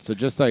announced, so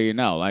just so you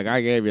know, like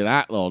I gave you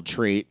that little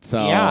treat.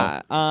 So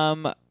Yeah.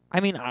 I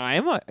mean,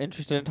 I'm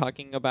interested in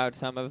talking about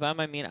some of them.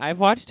 I mean,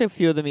 I've watched a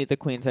few of the Meet the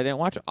Queens. I didn't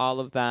watch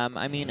all of them.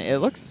 I mean, it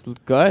looks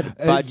good.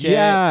 Budget.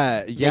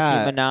 Yeah. Nicki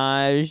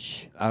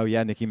Minaj. Oh,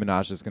 yeah, Nicki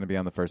Minaj is going to be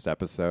on the first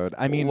episode.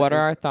 I mean, What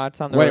are our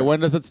thoughts on the wait, when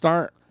does it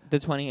start? the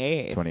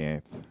 28th?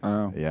 28th.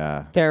 Oh.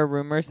 Yeah. There are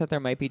rumors that there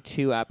might be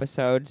 2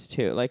 episodes,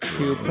 two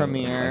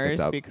premieres,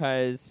 dub.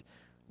 because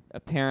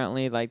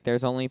apparently, like,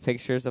 there's only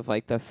pictures of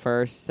like the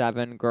first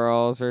 7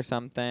 girls or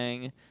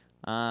something.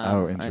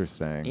 Oh,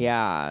 interesting.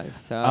 Yeah.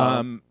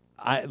 So.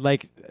 I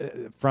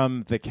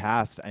from the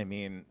cast. I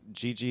mean,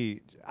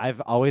 Gigi.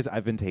 I've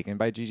been taken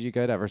by Gigi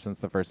Good ever since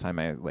the first time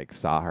I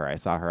saw her. I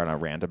saw her on a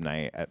random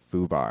night at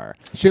Foo Bar.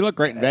 She looked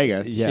great in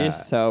Vegas. Yeah.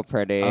 She's so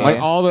pretty. Like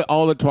all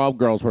the 12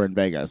 girls were in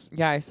Vegas.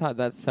 Yeah, I saw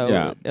that. So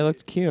Yeah. it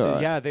looked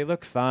cute. Yeah, they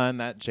look fun.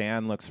 That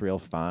Jan looks real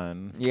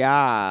fun.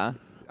 Yeah.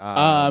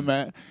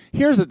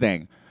 Here's the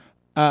thing.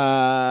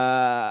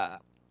 I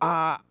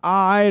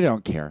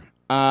don't care.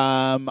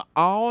 I'm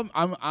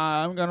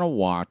gonna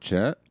watch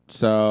it.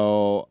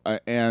 So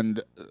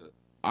and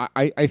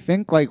I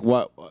think like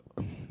what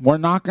we're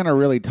not going to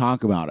really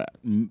talk about it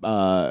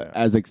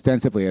as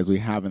extensively as we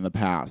have in the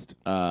past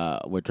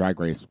with Drag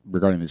Race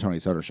regarding the Tony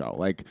Soto show.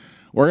 Like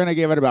we're going to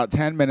give it about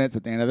 10 minutes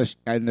at the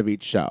end of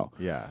each show.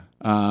 Yeah.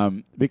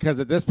 Because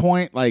at this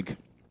point, like,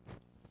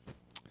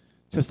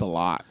 just a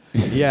lot.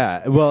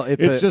 Yeah. Well,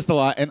 it's just a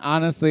lot. And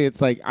honestly,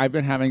 it's like I've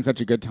been having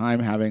such a good time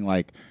having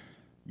like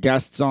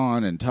guests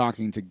on and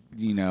talking to,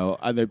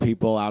 other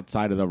people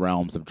outside of the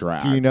realms of drag.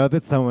 Do you know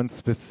that someone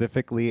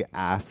specifically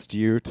asked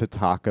you to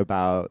talk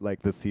about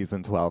like the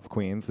season 12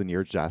 queens, and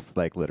you're just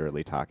like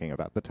literally talking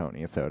about the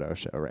Tony Soto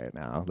show right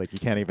now? Like you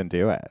can't even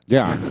do it.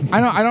 Yeah.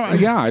 I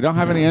don't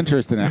have any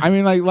interest in it. I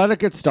mean, like, let it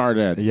get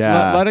started.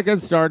 Yeah. Let it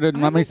get started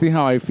and let me see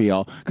how I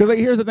feel. Because like,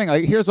 here's the thing.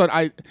 Like, here's what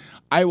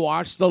I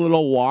watched the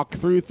little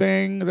walkthrough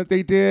thing that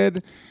they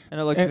did. And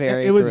it looked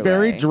It was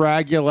very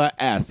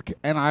Dragula-esque.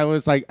 And I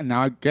was like,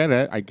 now I get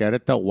it. I get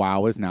it that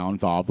WoW is now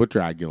involved with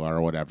Dragula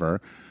or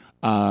whatever.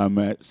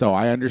 So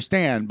I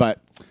understand.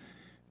 But,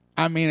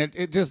 I mean,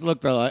 it just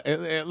looked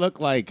it looked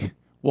like,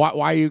 why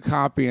are you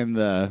copying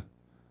the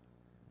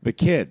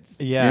kids?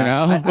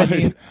 Yeah.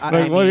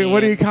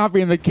 What are you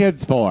copying the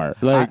kids for?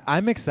 Like,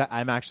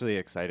 I'm actually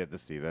excited to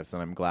see this,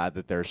 and I'm glad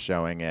that they're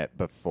showing it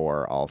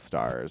before All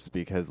Stars,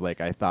 because like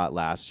I thought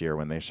last year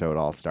when they showed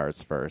All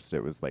Stars first,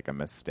 it was like a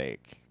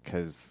mistake,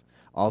 because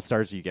All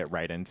Stars, you get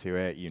right into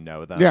it, you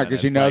know them. Yeah,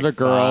 because you know the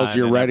girls,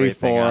 you're ready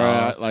for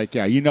else. it. Like,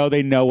 yeah,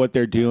 they know what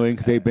they're doing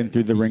because they've been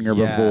through the ringer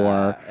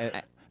before.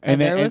 And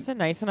there was a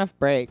nice enough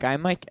break.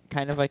 I'm like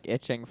kind of like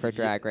itching for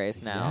Drag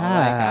Race now. Yeah.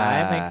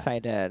 Like I'm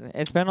excited.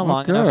 It's been a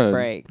long enough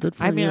break. Good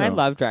for I mean, you. I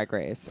love Drag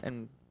Race,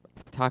 and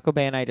Taco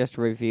Bay and I just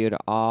reviewed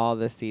all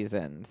the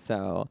seasons,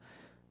 so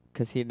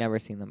because he'd never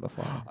seen them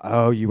before.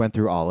 Oh, you went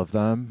through all of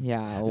them?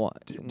 Yeah,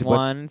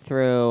 1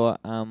 through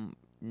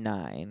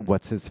 9.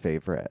 What's his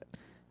favorite?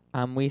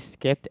 We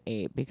skipped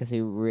 8 because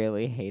he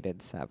really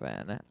hated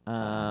 7.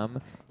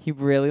 He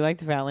really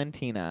liked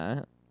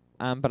Valentina.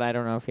 But I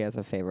don't know if he has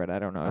a favorite. I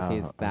don't know if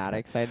he's that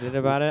excited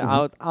about it.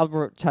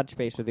 I'll touch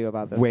base with you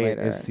about this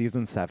later. Is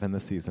season 7 the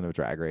season of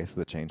Drag Race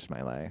that changed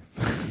my life?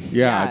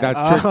 Yeah, Yes.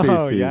 that's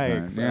Trixie's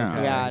season. Yikes. Yeah.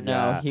 Okay. Yeah, no,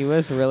 Yeah. he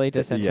was really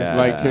disinterested. Yeah.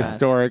 Like in that.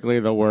 historically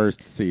the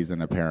worst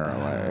season,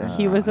 apparently.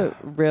 He was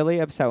really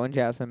upset when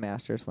Jasmine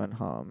Masters went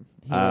home.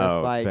 He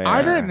was like, fair.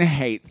 I didn't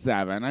hate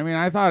 7. I mean,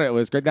 I thought it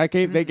was good. They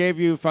gave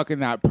you fucking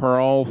that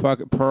pearls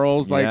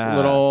like Yeah.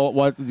 little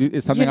what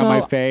is something on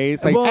my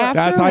face. Like well, that's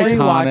after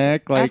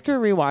iconic. Like after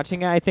rewatching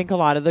it, I think a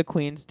lot of the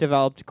queens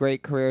developed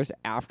great careers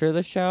after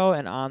the show,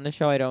 and on the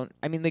show,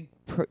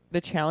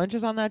 the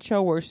challenges on that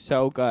show were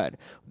so good.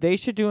 They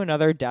should do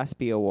another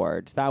Despy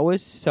Awards. That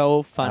was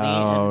so funny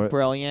and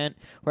brilliant,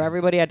 where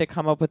everybody had to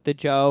come up with the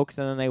jokes,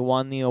 and then they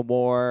won the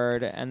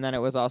award, and then it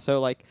was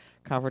also like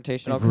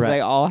confrontational because they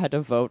all had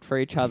to vote for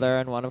each other,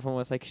 and one of them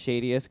was like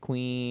shadiest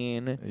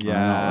queen.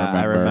 Yeah,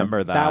 I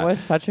remember that. That was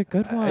such a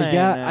good one.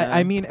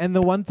 I mean, and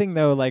the one thing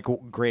though, like,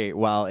 great,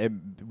 while it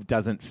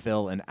doesn't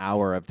fill an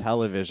hour of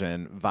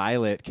television,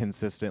 Violet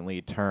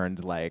consistently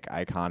turned like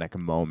iconic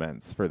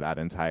moments for that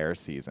entire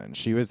season.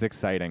 She was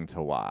exciting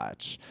to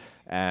watch.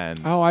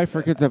 And I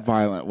forget that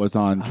Violet was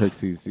on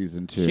Trixie's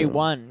season 2. She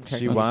won.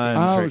 She won.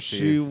 Oh,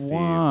 Trixie's she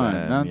won.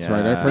 season. That's Yeah.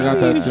 right. I forgot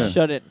that You too.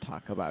 shouldn't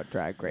talk about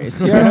Drag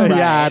Race. You're right.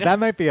 Yeah, that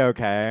might be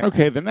okay.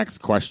 Okay, the next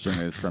question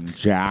is from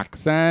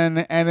Jackson,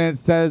 and it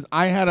says,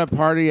 I had a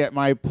party at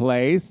my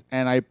place,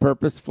 and I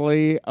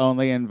purposefully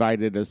only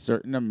invited a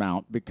certain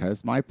amount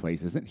because my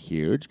place isn't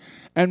huge,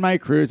 and my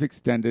crew's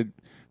extended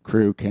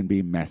crew can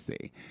be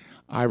messy.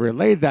 I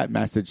relayed that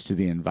message to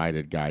the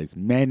invited guys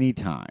many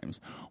times.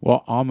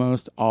 Well,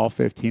 almost all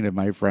 15 of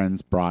my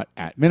friends brought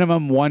at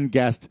minimum 1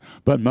 guest,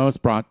 but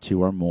most brought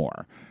 2 or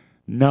more.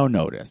 No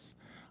notice.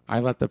 I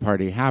let the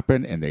party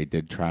happen, and they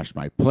did trash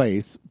my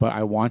place, but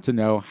I want to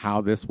know how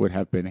this would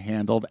have been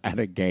handled at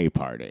a gay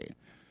party.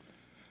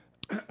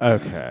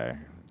 Okay.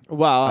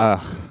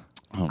 Well,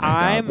 Oh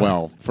my God.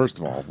 Well, first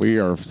of all, we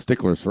are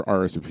sticklers for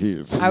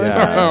RSVPs. I was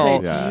Yeah.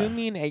 going to say, Yeah. do you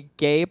mean a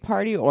gay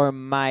party or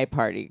my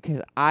party?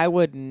 Because I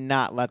would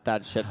not let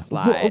that shit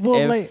slide.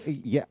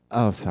 Yeah.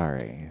 Oh,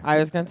 sorry. I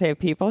was going to say, if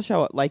people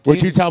show up, like,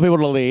 Would you tell people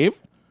to leave?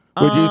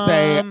 Would you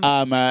say,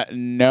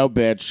 no,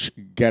 bitch,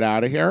 get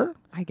out of here?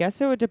 I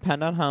guess it would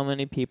depend on how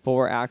many people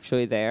were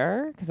actually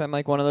there. Because I'm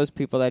like one of those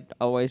people that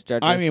always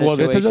judges I mean, well,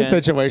 this is a situations.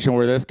 situation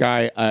where this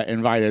guy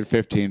invited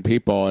 15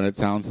 people, and it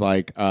sounds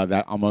like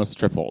that almost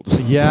tripled.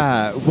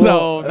 Yeah.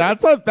 So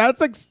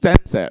that's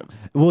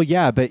extensive. Well,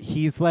 yeah, but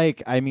he's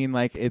like, I mean,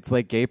 like, it's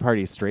like gay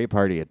party, straight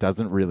party. It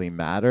doesn't really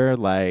matter.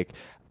 Like,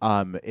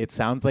 it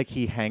sounds like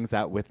he hangs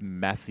out with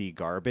messy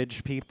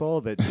garbage people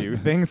that do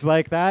things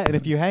like that. And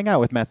if you hang out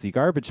with messy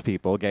garbage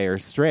people, gay or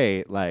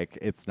straight, like,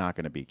 it's not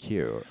going to be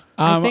cute.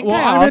 I think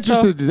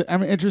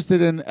I'm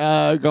interested in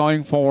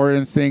going forward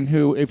and seeing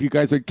if you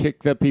guys would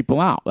kick the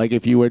people out. Like,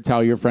 if you would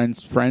tell your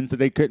friends that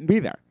they couldn't be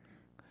there.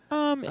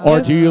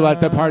 Or do you let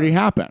the party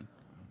happen?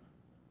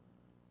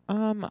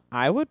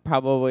 I would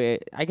probably.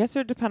 I guess it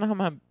would depend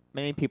on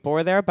many people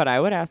were there, but I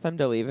would ask them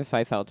to leave if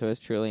I felt it was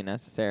truly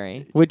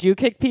necessary. Would you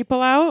kick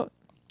people out?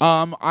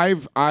 I'm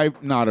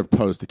not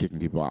opposed to kicking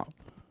people out.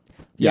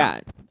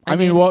 Yeah. I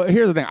mean, well,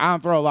 here's the thing. I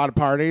don't throw a lot of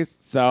parties,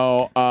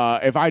 so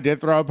if I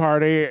did throw a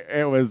party,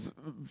 it was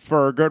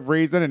for a good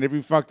reason, and if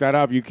you fuck that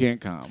up, you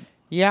can't come.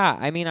 Yeah,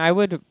 I mean, I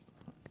would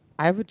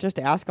just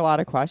ask a lot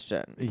of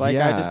questions. Like,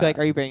 I'd just be like,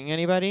 are you bringing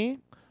anybody?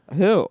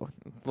 Who?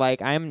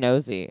 Like, I'm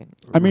nosy.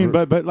 I mean,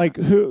 but like,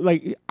 who?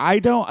 Like, I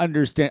don't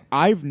understand.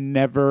 I've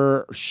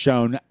never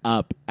shown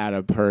up at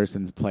a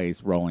person's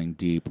place rolling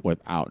deep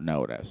without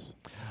notice.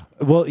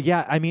 Well,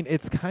 yeah, I mean,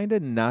 it's kind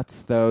of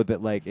nuts, though,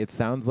 that, like, it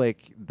sounds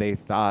like they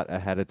thought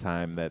ahead of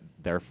time that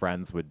their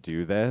friends would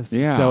do this.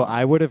 Yeah. So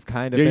I would have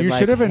kind of been you like,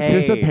 should have hey,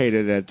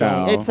 anticipated it,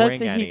 though. It says bring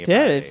that he anybody.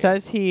 did. It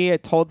says he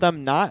told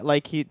them not.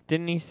 Like,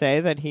 didn't he say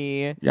that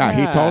he... Yeah,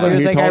 he told them. He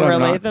was like, I told them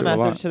relayed not the to a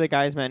lot. message to the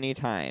guys many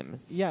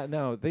times. Yeah,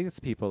 no, these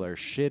people are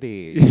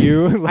shitty.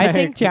 You, like, I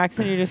think,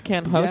 Jackson, you just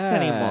can't host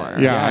anymore.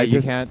 Yeah, I you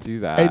just- can't do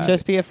that. And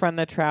just be a friend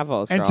that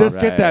travels, And girl. just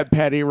get Right. that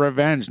petty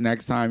revenge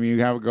next time you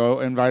have go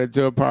invited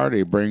to a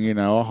party. Bring,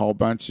 a whole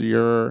bunch of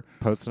your...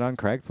 post it on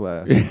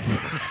Craigslist.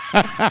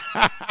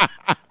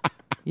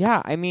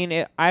 Yeah, I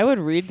mean, I would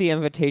read the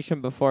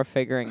invitation before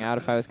figuring out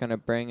if I was going to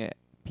bring it,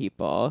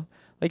 people.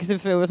 Like, 'cause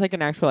if it was like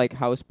an actual like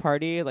house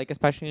party, like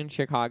especially in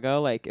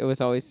Chicago, like it was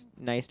always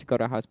nice to go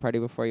to a house party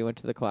before you went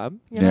to the club.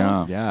 You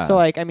know? Yeah. So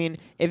like, I mean,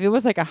 if it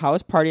was like a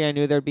house party, I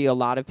knew there'd be a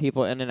lot of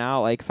people in and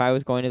out. Like if I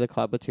was going to the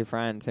club with two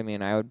friends, I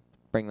mean, I would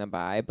bring them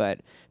by.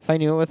 But if I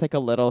knew it was like a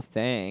little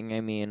thing,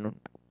 I mean,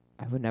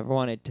 I would never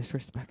want to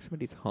disrespect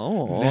somebody's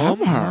home.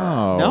 Never.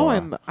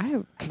 No,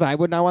 because I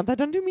would not want that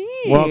done to me.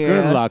 Well,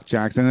 good luck,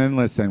 Jackson. And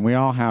listen, we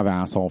all have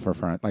assholes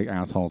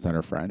that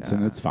are friends,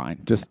 and it's fine.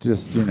 Just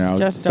Just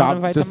stop. don't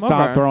invite Just them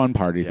stop over. throwing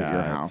parties at Yeah,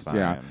 your that's house.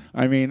 Yeah, fine.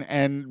 I mean,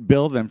 and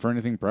build them for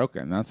anything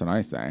broken. That's what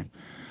I say.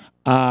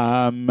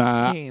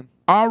 Gee.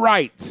 All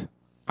right,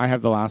 I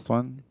have the last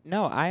one.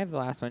 No, I have the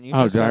last one. You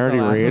Oh, just did I read the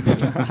already last read?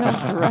 one. You just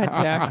read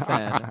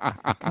Jackson.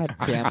 God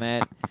damn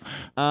it.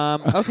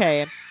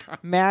 Okay.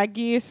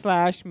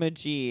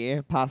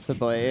 Maggie/Majee,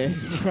 possibly.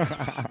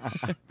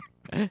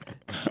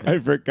 I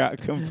forgot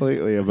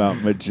completely about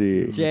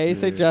Majee. Jay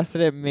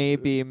suggested it may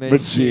be Majee.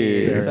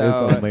 Majee. There is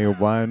So only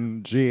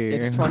one G.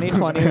 it's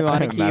 2020. We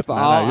want to keep That's not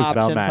all how you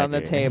spell options on the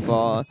Maggie.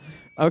 table.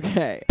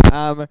 Okay.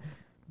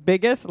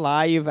 Biggest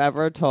lie you've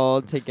ever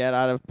told to get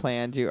out of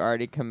plans you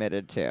already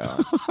committed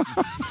to.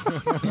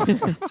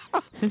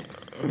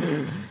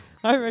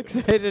 I'm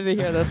excited to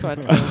hear this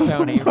one from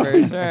Tony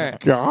for sure.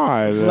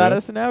 God, Let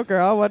us know,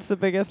 girl. What's the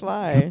biggest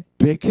lie?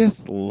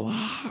 biggest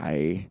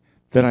lie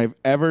that I've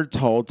ever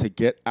told to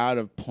get out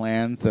of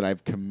plans that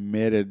I've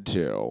committed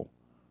to.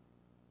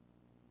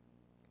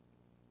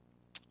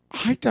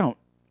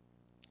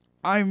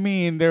 I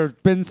mean, there's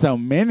been so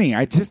many.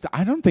 I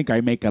don't think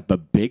I make up a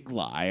big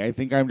lie. I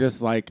think I'm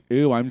just like,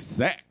 ooh, I'm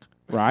sick.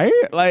 Right?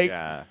 Like,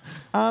 Yeah.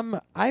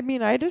 I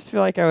mean, I just feel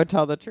like I would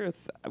tell the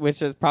truth,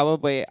 which is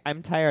probably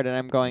I'm tired and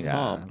I'm going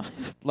Yeah. home.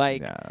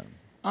 Like, Yeah.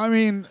 I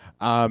mean,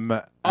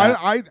 I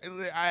I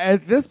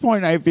at this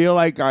point I feel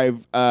like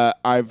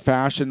I've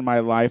fashioned my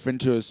life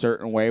into a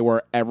certain way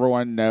where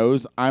everyone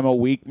knows I'm a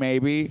week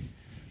maybe,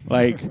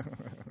 like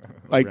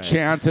Right.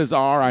 chances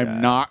are I'm Yeah.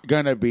 not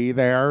gonna be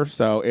there.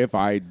 So if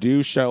I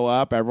do show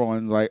up,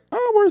 everyone's like,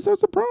 "Oh, we're so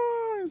surprised."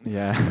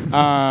 yeah.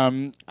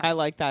 I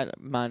like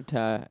that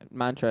mantra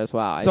as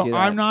well. I So do that.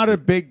 I'm not a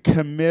big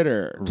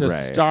committer to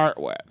Right. start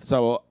with.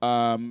 So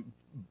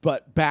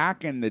but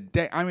back in the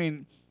day, I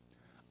mean,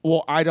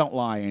 well, I don't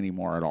lie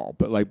anymore at all.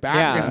 But like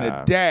back in the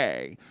Yeah.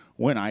 day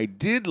when I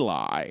did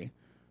lie,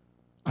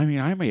 I mean,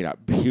 I made up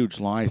huge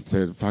lies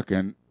to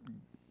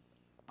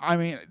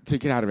to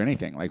get out of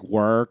anything, like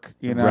work,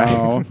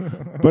 Right.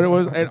 But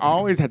it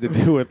always had to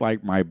do with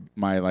like my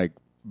like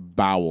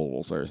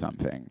bowels or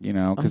something,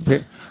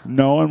 because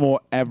no one will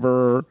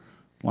ever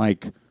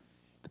like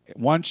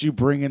once you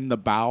bring in the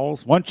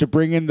bowels, once you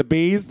bring in the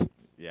bees,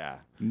 Yeah.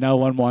 no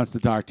one wants to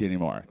talk to you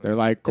anymore. They're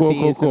like, The cool,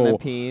 bees cool, and the cool.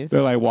 peas.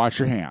 They're like, wash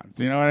your hands.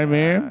 You know what I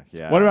mean?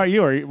 Yeah. What about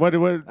you? What?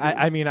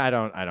 I mean, I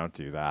don't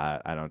do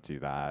that. I don't do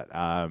that.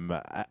 I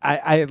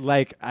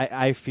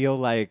feel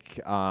like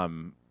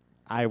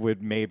I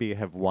would maybe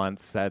have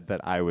once said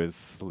that I was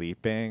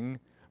sleeping,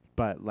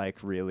 but like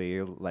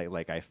really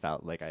like I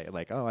felt like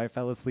I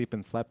fell asleep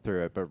and slept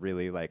through it, but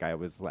really like I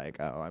was like,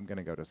 oh, I'm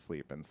gonna go to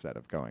sleep instead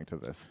of going to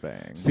this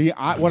thing. See,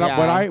 what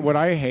Yeah.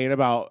 I hate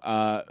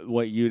about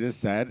what you just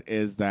said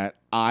is that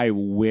I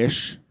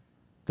wish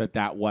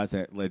that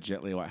wasn't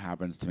legitly what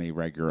happens to me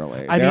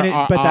regularly. I mean,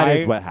 but that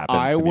is what happens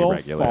I to me will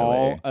regularly.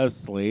 fall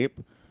asleep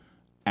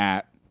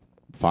at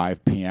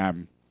 5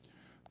 p.m.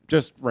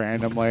 just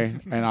randomly,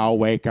 and I'll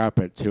wake up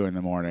at 2 a.m.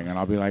 and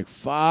I'll be like,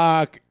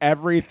 "Fuck!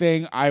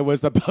 Everything I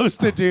was supposed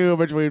to do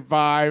between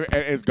 5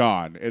 and is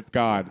gone. It's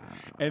gone."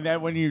 And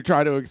then when you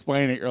try to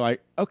explain it, you're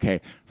like,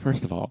 "Okay,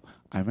 first of all,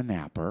 I'm a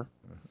napper."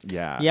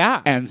 Yeah.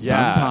 Yeah. And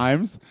Yeah.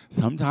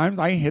 sometimes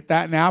I hit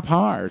that nap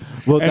hard,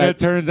 Well, and that- it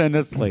turns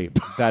into sleep.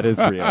 That is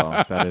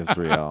real. That is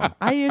real.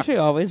 I usually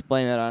always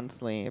blame it on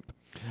sleep.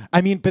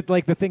 I mean, but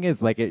like the thing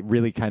is, like it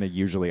really kind of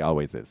usually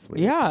always is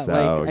sleep. Yeah, so,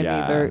 like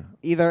I'm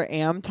either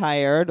am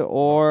tired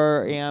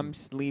or am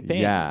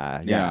sleeping.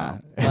 Yeah.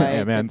 Like-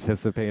 I'm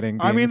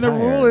anticipating. I mean, being the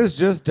rule tired. is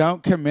just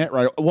don't commit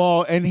right.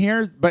 Well, and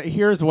here's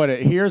what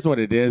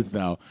it is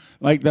though.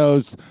 Like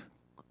those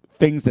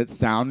things that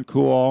sound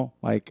cool,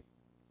 like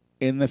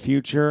in the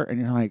future, and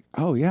you're like,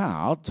 oh yeah,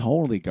 I'll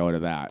totally go to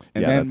that.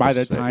 And Yeah, then that's by the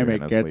the shit time you're it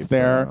gonna gets sleep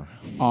there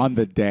on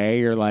the day,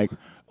 you're like,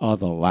 oh,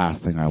 the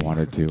last thing I want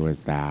to do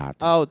is that.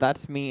 Oh,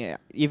 that's me.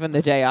 Even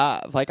the day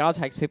of. Like, I'll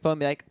text people and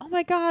be like, oh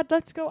my God,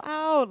 let's go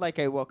out. Like,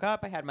 I woke up,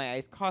 I had my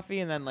iced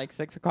coffee, and then, like,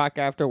 6 o'clock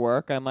after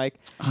work, I'm like,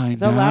 the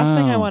last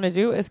thing I want to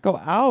do is go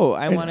out.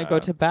 I want to go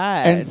to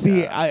bed. And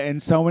see,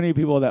 and so many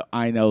people that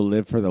I know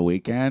live for the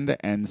weekend,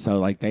 and so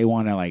like they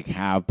want to like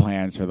have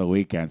plans for the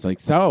weekend. It's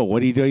like, so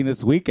what are you doing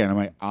this weekend? I'm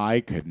like,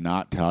 I could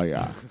not tell you.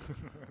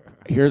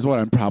 Here's what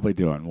I'm probably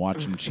doing: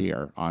 watching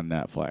Cheer on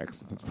Netflix.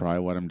 That's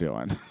probably what I'm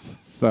doing.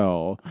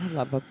 So I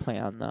love a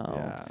plan, though.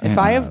 Yeah. If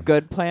I have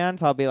good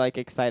plans, I'll be, like,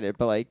 excited.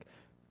 But, like,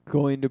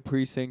 going to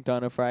Precinct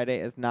on a Friday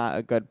is not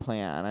a good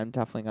plan. I'm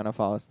definitely going to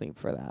fall asleep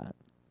for that.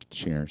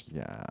 cheers.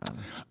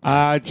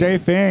 Yeah. Jay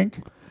Fink,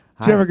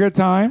 did you have a good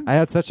time? I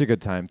had such a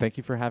good time. Thank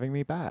you for having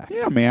me back.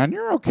 Yeah, man,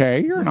 you're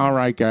okay. You're an all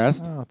right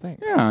guest. Oh,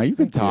 thanks. Yeah, you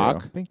can Thank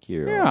talk. Thank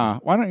you. Yeah.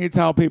 Why don't you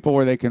tell people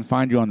where they can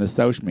find you on the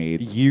social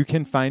medias? You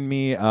can find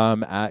me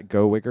at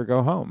Go Wig or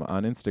Go Home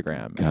on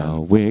Instagram.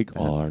 Go wig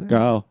or That's it.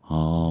 go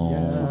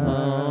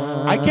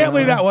home. I can't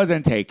believe that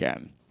wasn't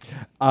taken.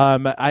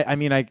 I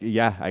mean, I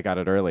got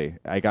it early.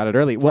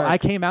 Well, I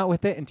came out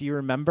with it, and do you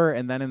remember?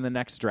 And then in the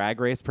next Drag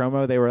Race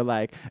promo, they were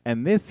like,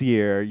 "And this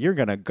year, you're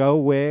gonna go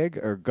wig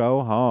or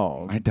go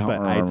home." I don't but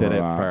remember I did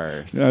that. it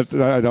first.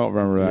 I don't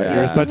remember that. Yeah.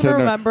 You're such a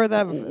remember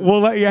that.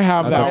 We'll let you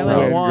have that Island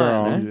win,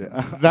 won.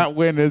 girl. That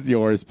win is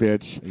yours,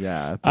 bitch.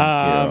 Yeah.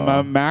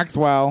 Thank you.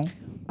 Maxwell.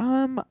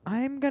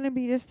 I'm gonna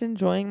be just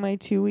enjoying my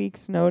 2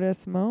 weeks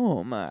notice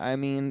mom. I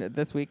mean,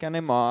 this weekend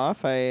I'm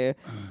off. I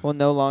will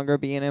no longer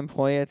be an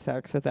employee at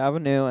Saks Fifth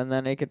Avenue, and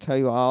then I could tell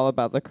you all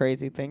about the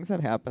crazy things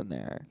that happen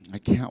there. I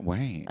can't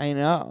wait. I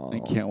know. I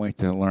can't wait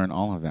to learn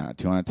all of that.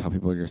 Do you want to tell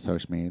people your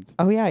social medias?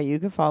 Oh yeah, you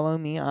can follow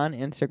me on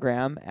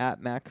Instagram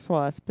at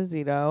Maxwell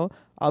Esposito.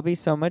 I'll be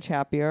so much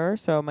happier.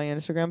 So my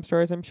Instagram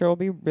stories, I'm sure, will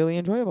be really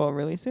enjoyable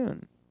really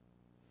soon.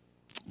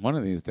 One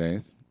of these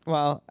days.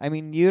 Well, I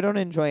mean, you don't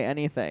enjoy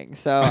anything,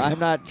 so I'm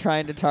not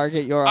trying to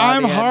target your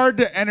I'm audience. hard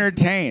to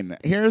entertain.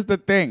 Here's the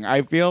thing.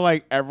 I feel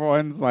like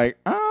everyone's like,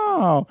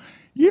 oh,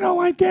 you don't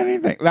like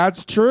anything.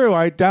 That's true.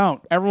 I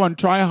don't. Everyone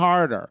try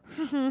harder.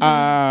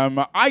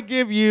 I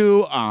give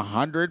you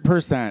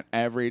 100%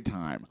 every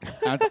time.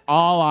 That's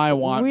all I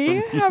want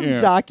We from have you.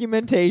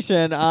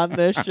 documentation on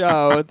this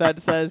show that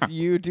says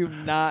you do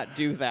not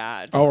do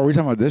that. Oh, are we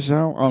talking about this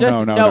show? Oh,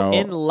 Just no.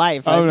 in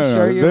life. Oh, I'm no,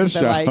 sure no, you've this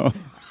been show. like,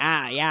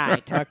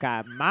 I took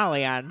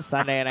Molly on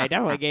Sunday, and I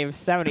definitely gave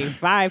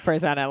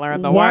 75%. I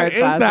learned the What words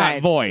is last that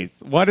night. voice?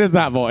 What is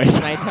that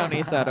voice? My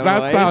Tony Soto That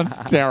voice.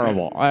 sounds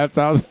terrible. That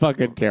sounds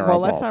fucking terrible.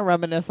 Well, let's not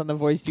reminisce on the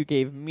voice you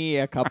gave me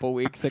a couple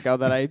weeks ago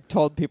that I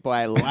told people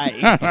I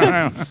liked.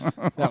 That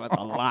was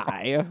a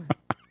lie.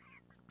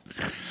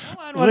 Come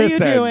on, what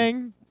Listen. are you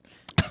doing?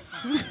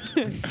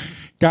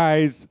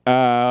 Guys,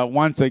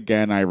 once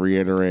again, I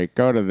reiterate,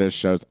 go to this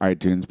show's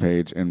iTunes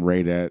page and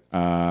rate it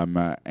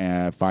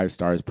 5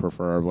 stars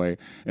preferably,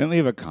 and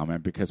leave a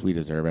comment because we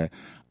deserve it.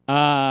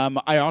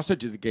 I also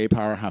do the Gay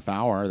Power Half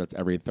Hour. That's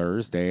every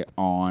Thursday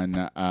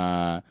on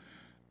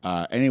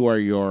anywhere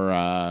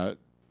your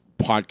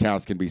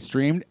podcast can be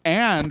streamed,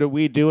 and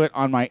we do it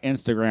on my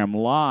Instagram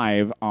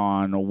Live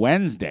on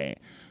Wednesday.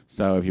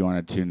 So if you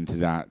want to tune into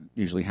that,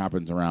 usually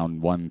happens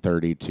around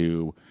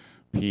 1:32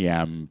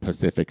 p.m.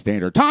 Pacific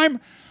Standard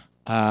Time.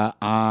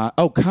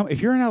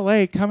 If you're in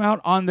LA, come out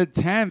on the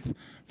 10th,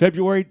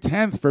 February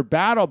 10th for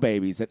Battle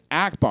Babies at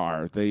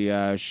Akbar.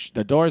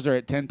 The doors are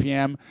at 10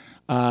 p.m.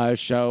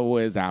 Show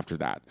is after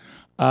that.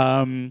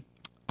 I'm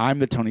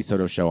the Tony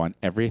Soto Show on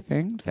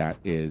everything. That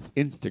is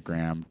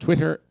Instagram,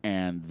 Twitter,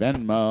 and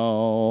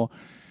Venmo.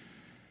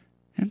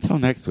 Until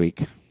next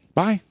week.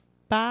 Bye.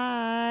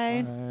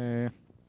 Bye.